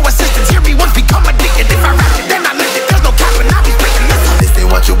consistent, no assistance. Hear me once, become addicted. If I rap it, then I live it. There's no cap when I be speaking this. This ain't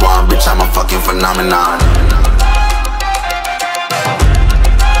what you want, bitch, I'm a fucking phenomenon.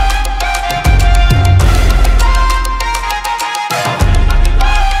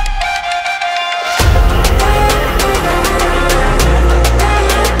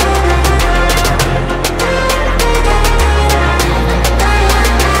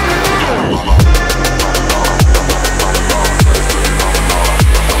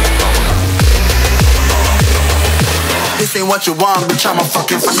 This ain't what you want, bitch, I'm a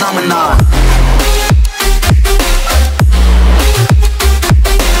fucking phenomenon.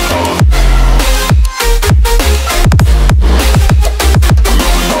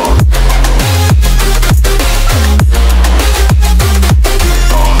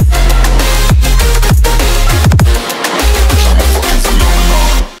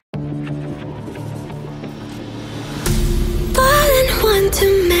 Fallen one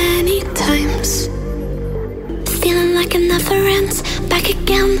too many times, feeling like it never ends. Back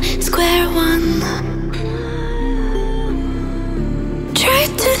again, square one.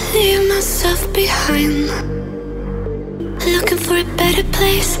 Tried to leave myself behind, looking for a better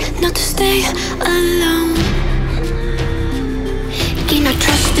place, not to stay alone. Gain our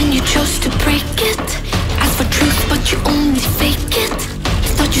trust and you chose to break it. Ask for truth but you only fake it.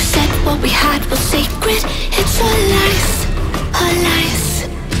 Thought you said what we had was sacred. It's all lies, all lies.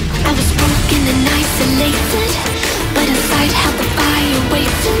 I was broken and isolated, but inside held the fire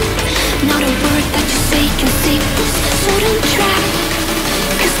waiting. Not a word that you say can save us, so don't try,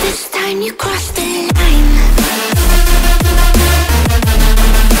 'cause this time you crossed the line.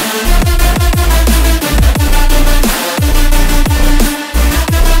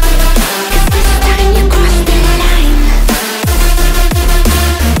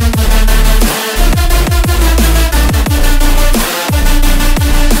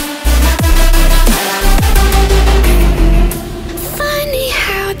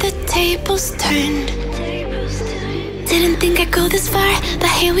 Didn't think I'd go this far, but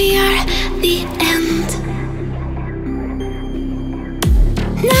here we are, the end.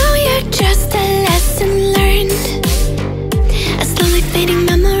 Now you're just a lesson learned, a slowly fading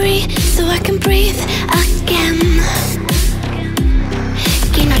memory, so I can breathe again.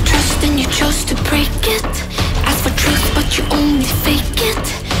 Gain our trust and you chose to break it. Ask for truth but you only fake it.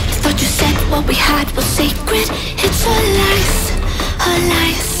 Thought you said what we had was sacred. It's all lies, all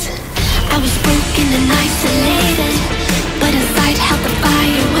lies. I was broken and isolated, but inside held the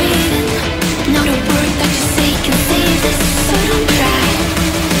fire waiting. Not a word that you say can save this, so don't try,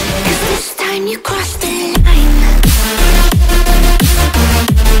 'cause this time you crossed the line.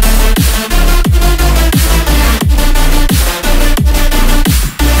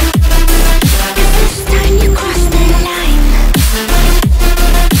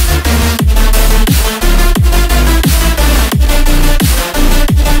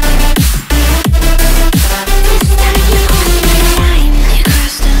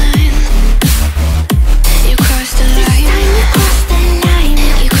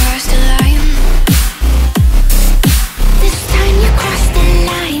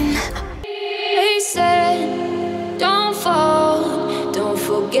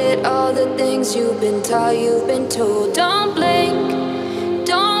 forget all the things you've been taught, you've been told. Don't blink,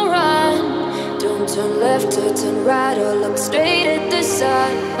 don't run, don't turn left or turn right or look straight at the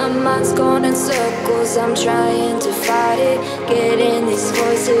sun. My mind's going in circles, I'm trying to fight it. Getting these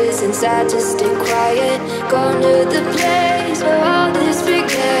voices inside to stay quiet. Gone to the place where all this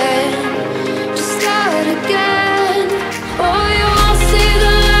began. Just start again. Oh, you won't see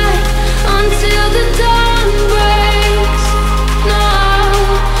the light until the dawn breaks. No,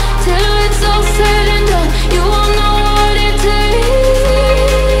 till it's all said and done, you won't know what it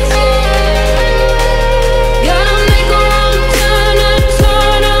takes. Gotta make a wrong turn and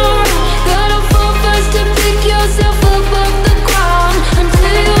turn around. Gotta fall fast to pick yourself up off the ground.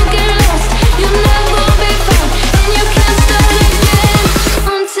 Until you get lost, you'll never be found. And you can't start again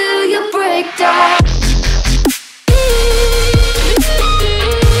until you break down.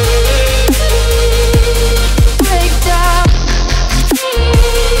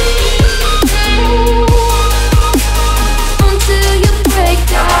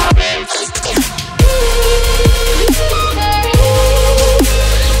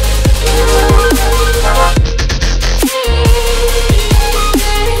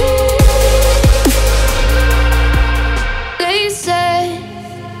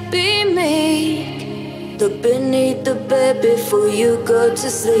 Before you go to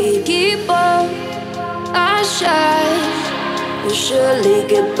sleep, keep on our shine. You'll surely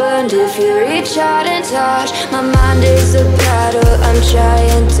get burned if you reach out and touch. My mind is a battle, I'm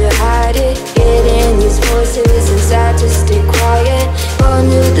trying to hide it. Getting these voices inside to stay quiet. Gone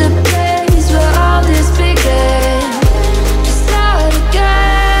to the place where all this began. Just start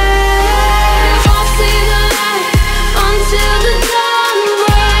again. You won't see the light until the dawn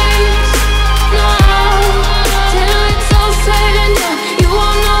breaks. No, till it's all said and done, you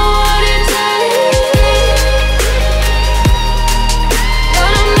won't know what it takes.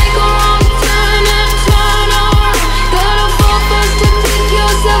 Gotta make a wrong turn and turn around. Gotta fall fast to pick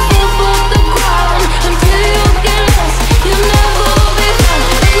yourself up off the ground. Until you get lost, you'll never be found.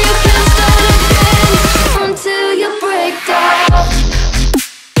 And you can't start again until you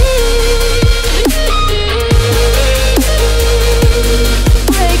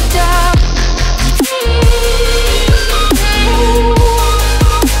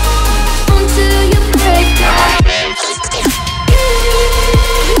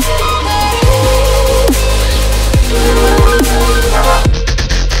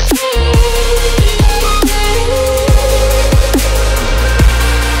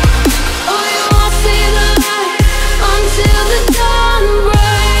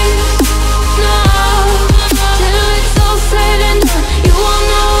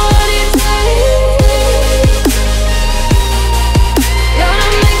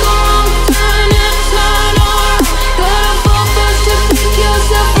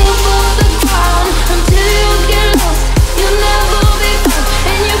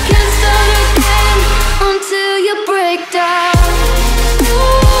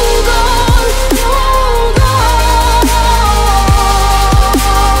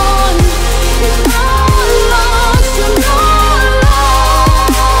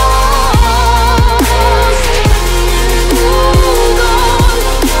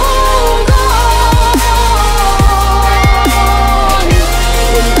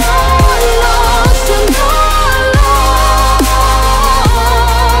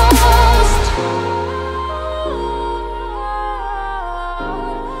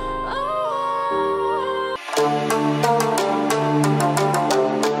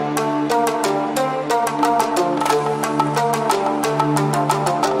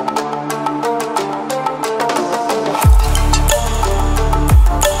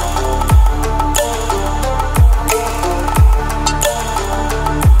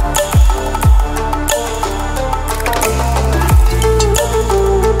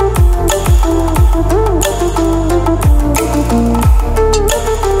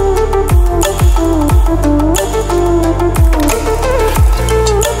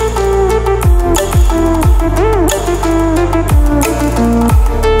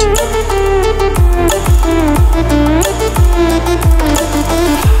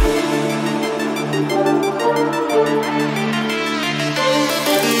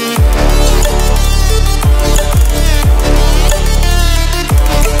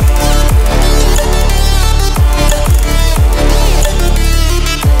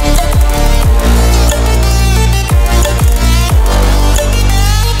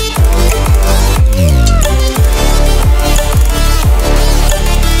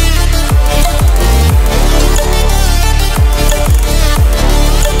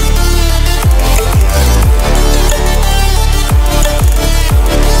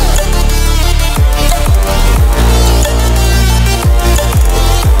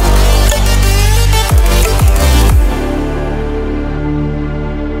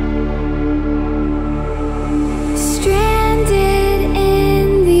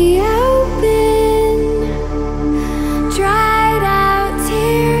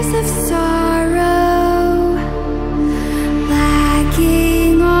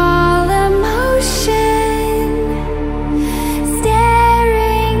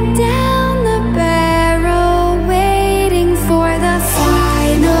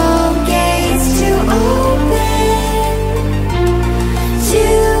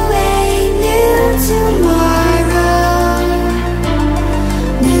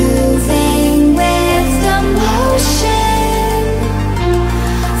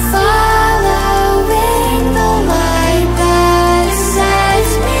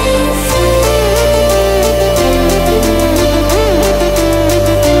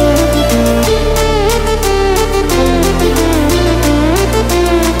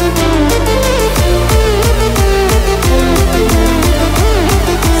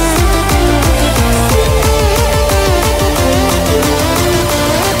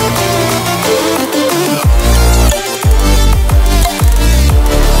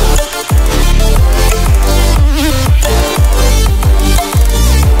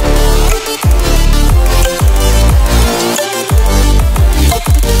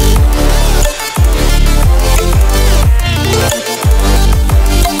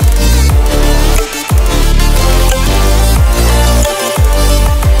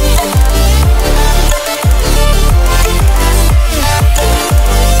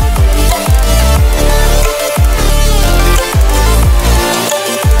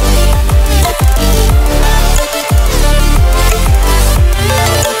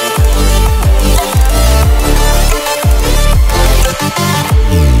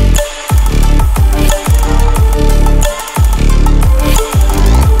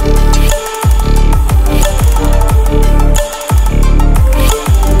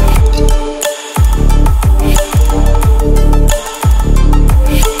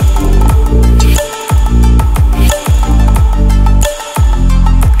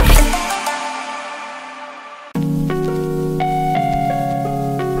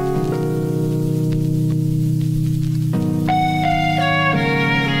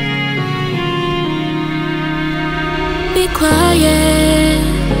be quiet.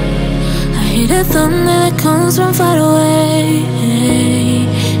 I hear the thunder that comes from far away.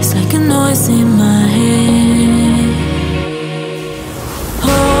 It's like a noise in my head.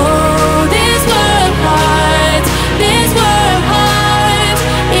 Oh, this world heart, this world heart,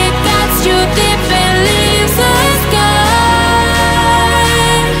 it cuts you deep and leaves the sky.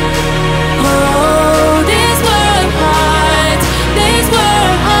 Oh, this world heart, this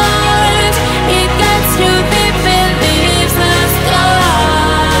world heart, it cuts you deep and leaves the sky.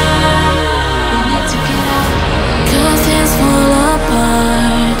 We need to get out, 'cause things fall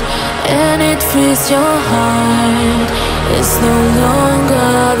apart and it frees your heart. It's no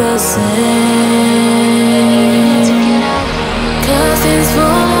longer the same. 'Cause things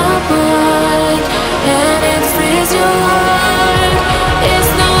fall apart and it frees your heart.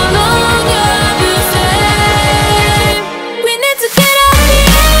 It's no longer the same. We need to get out of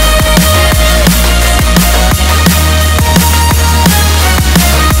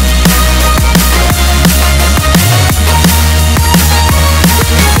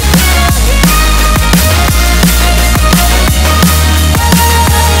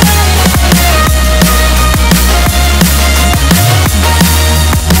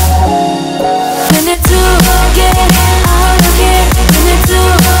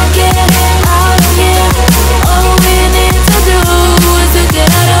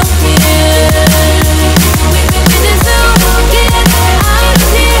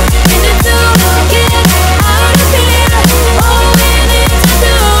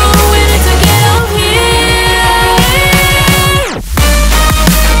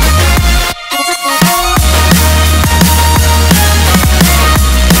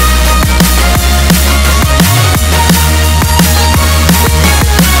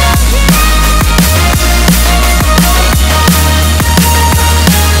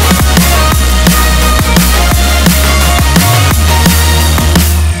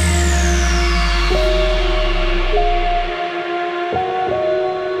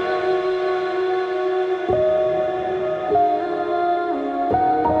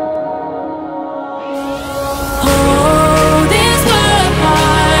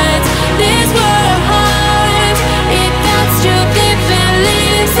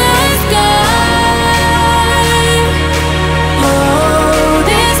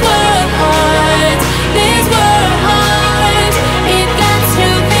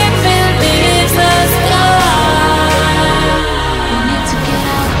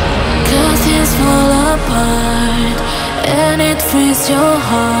frees your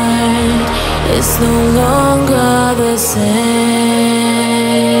heart. It's no longer the same.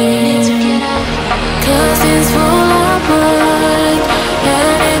 'Cause things fall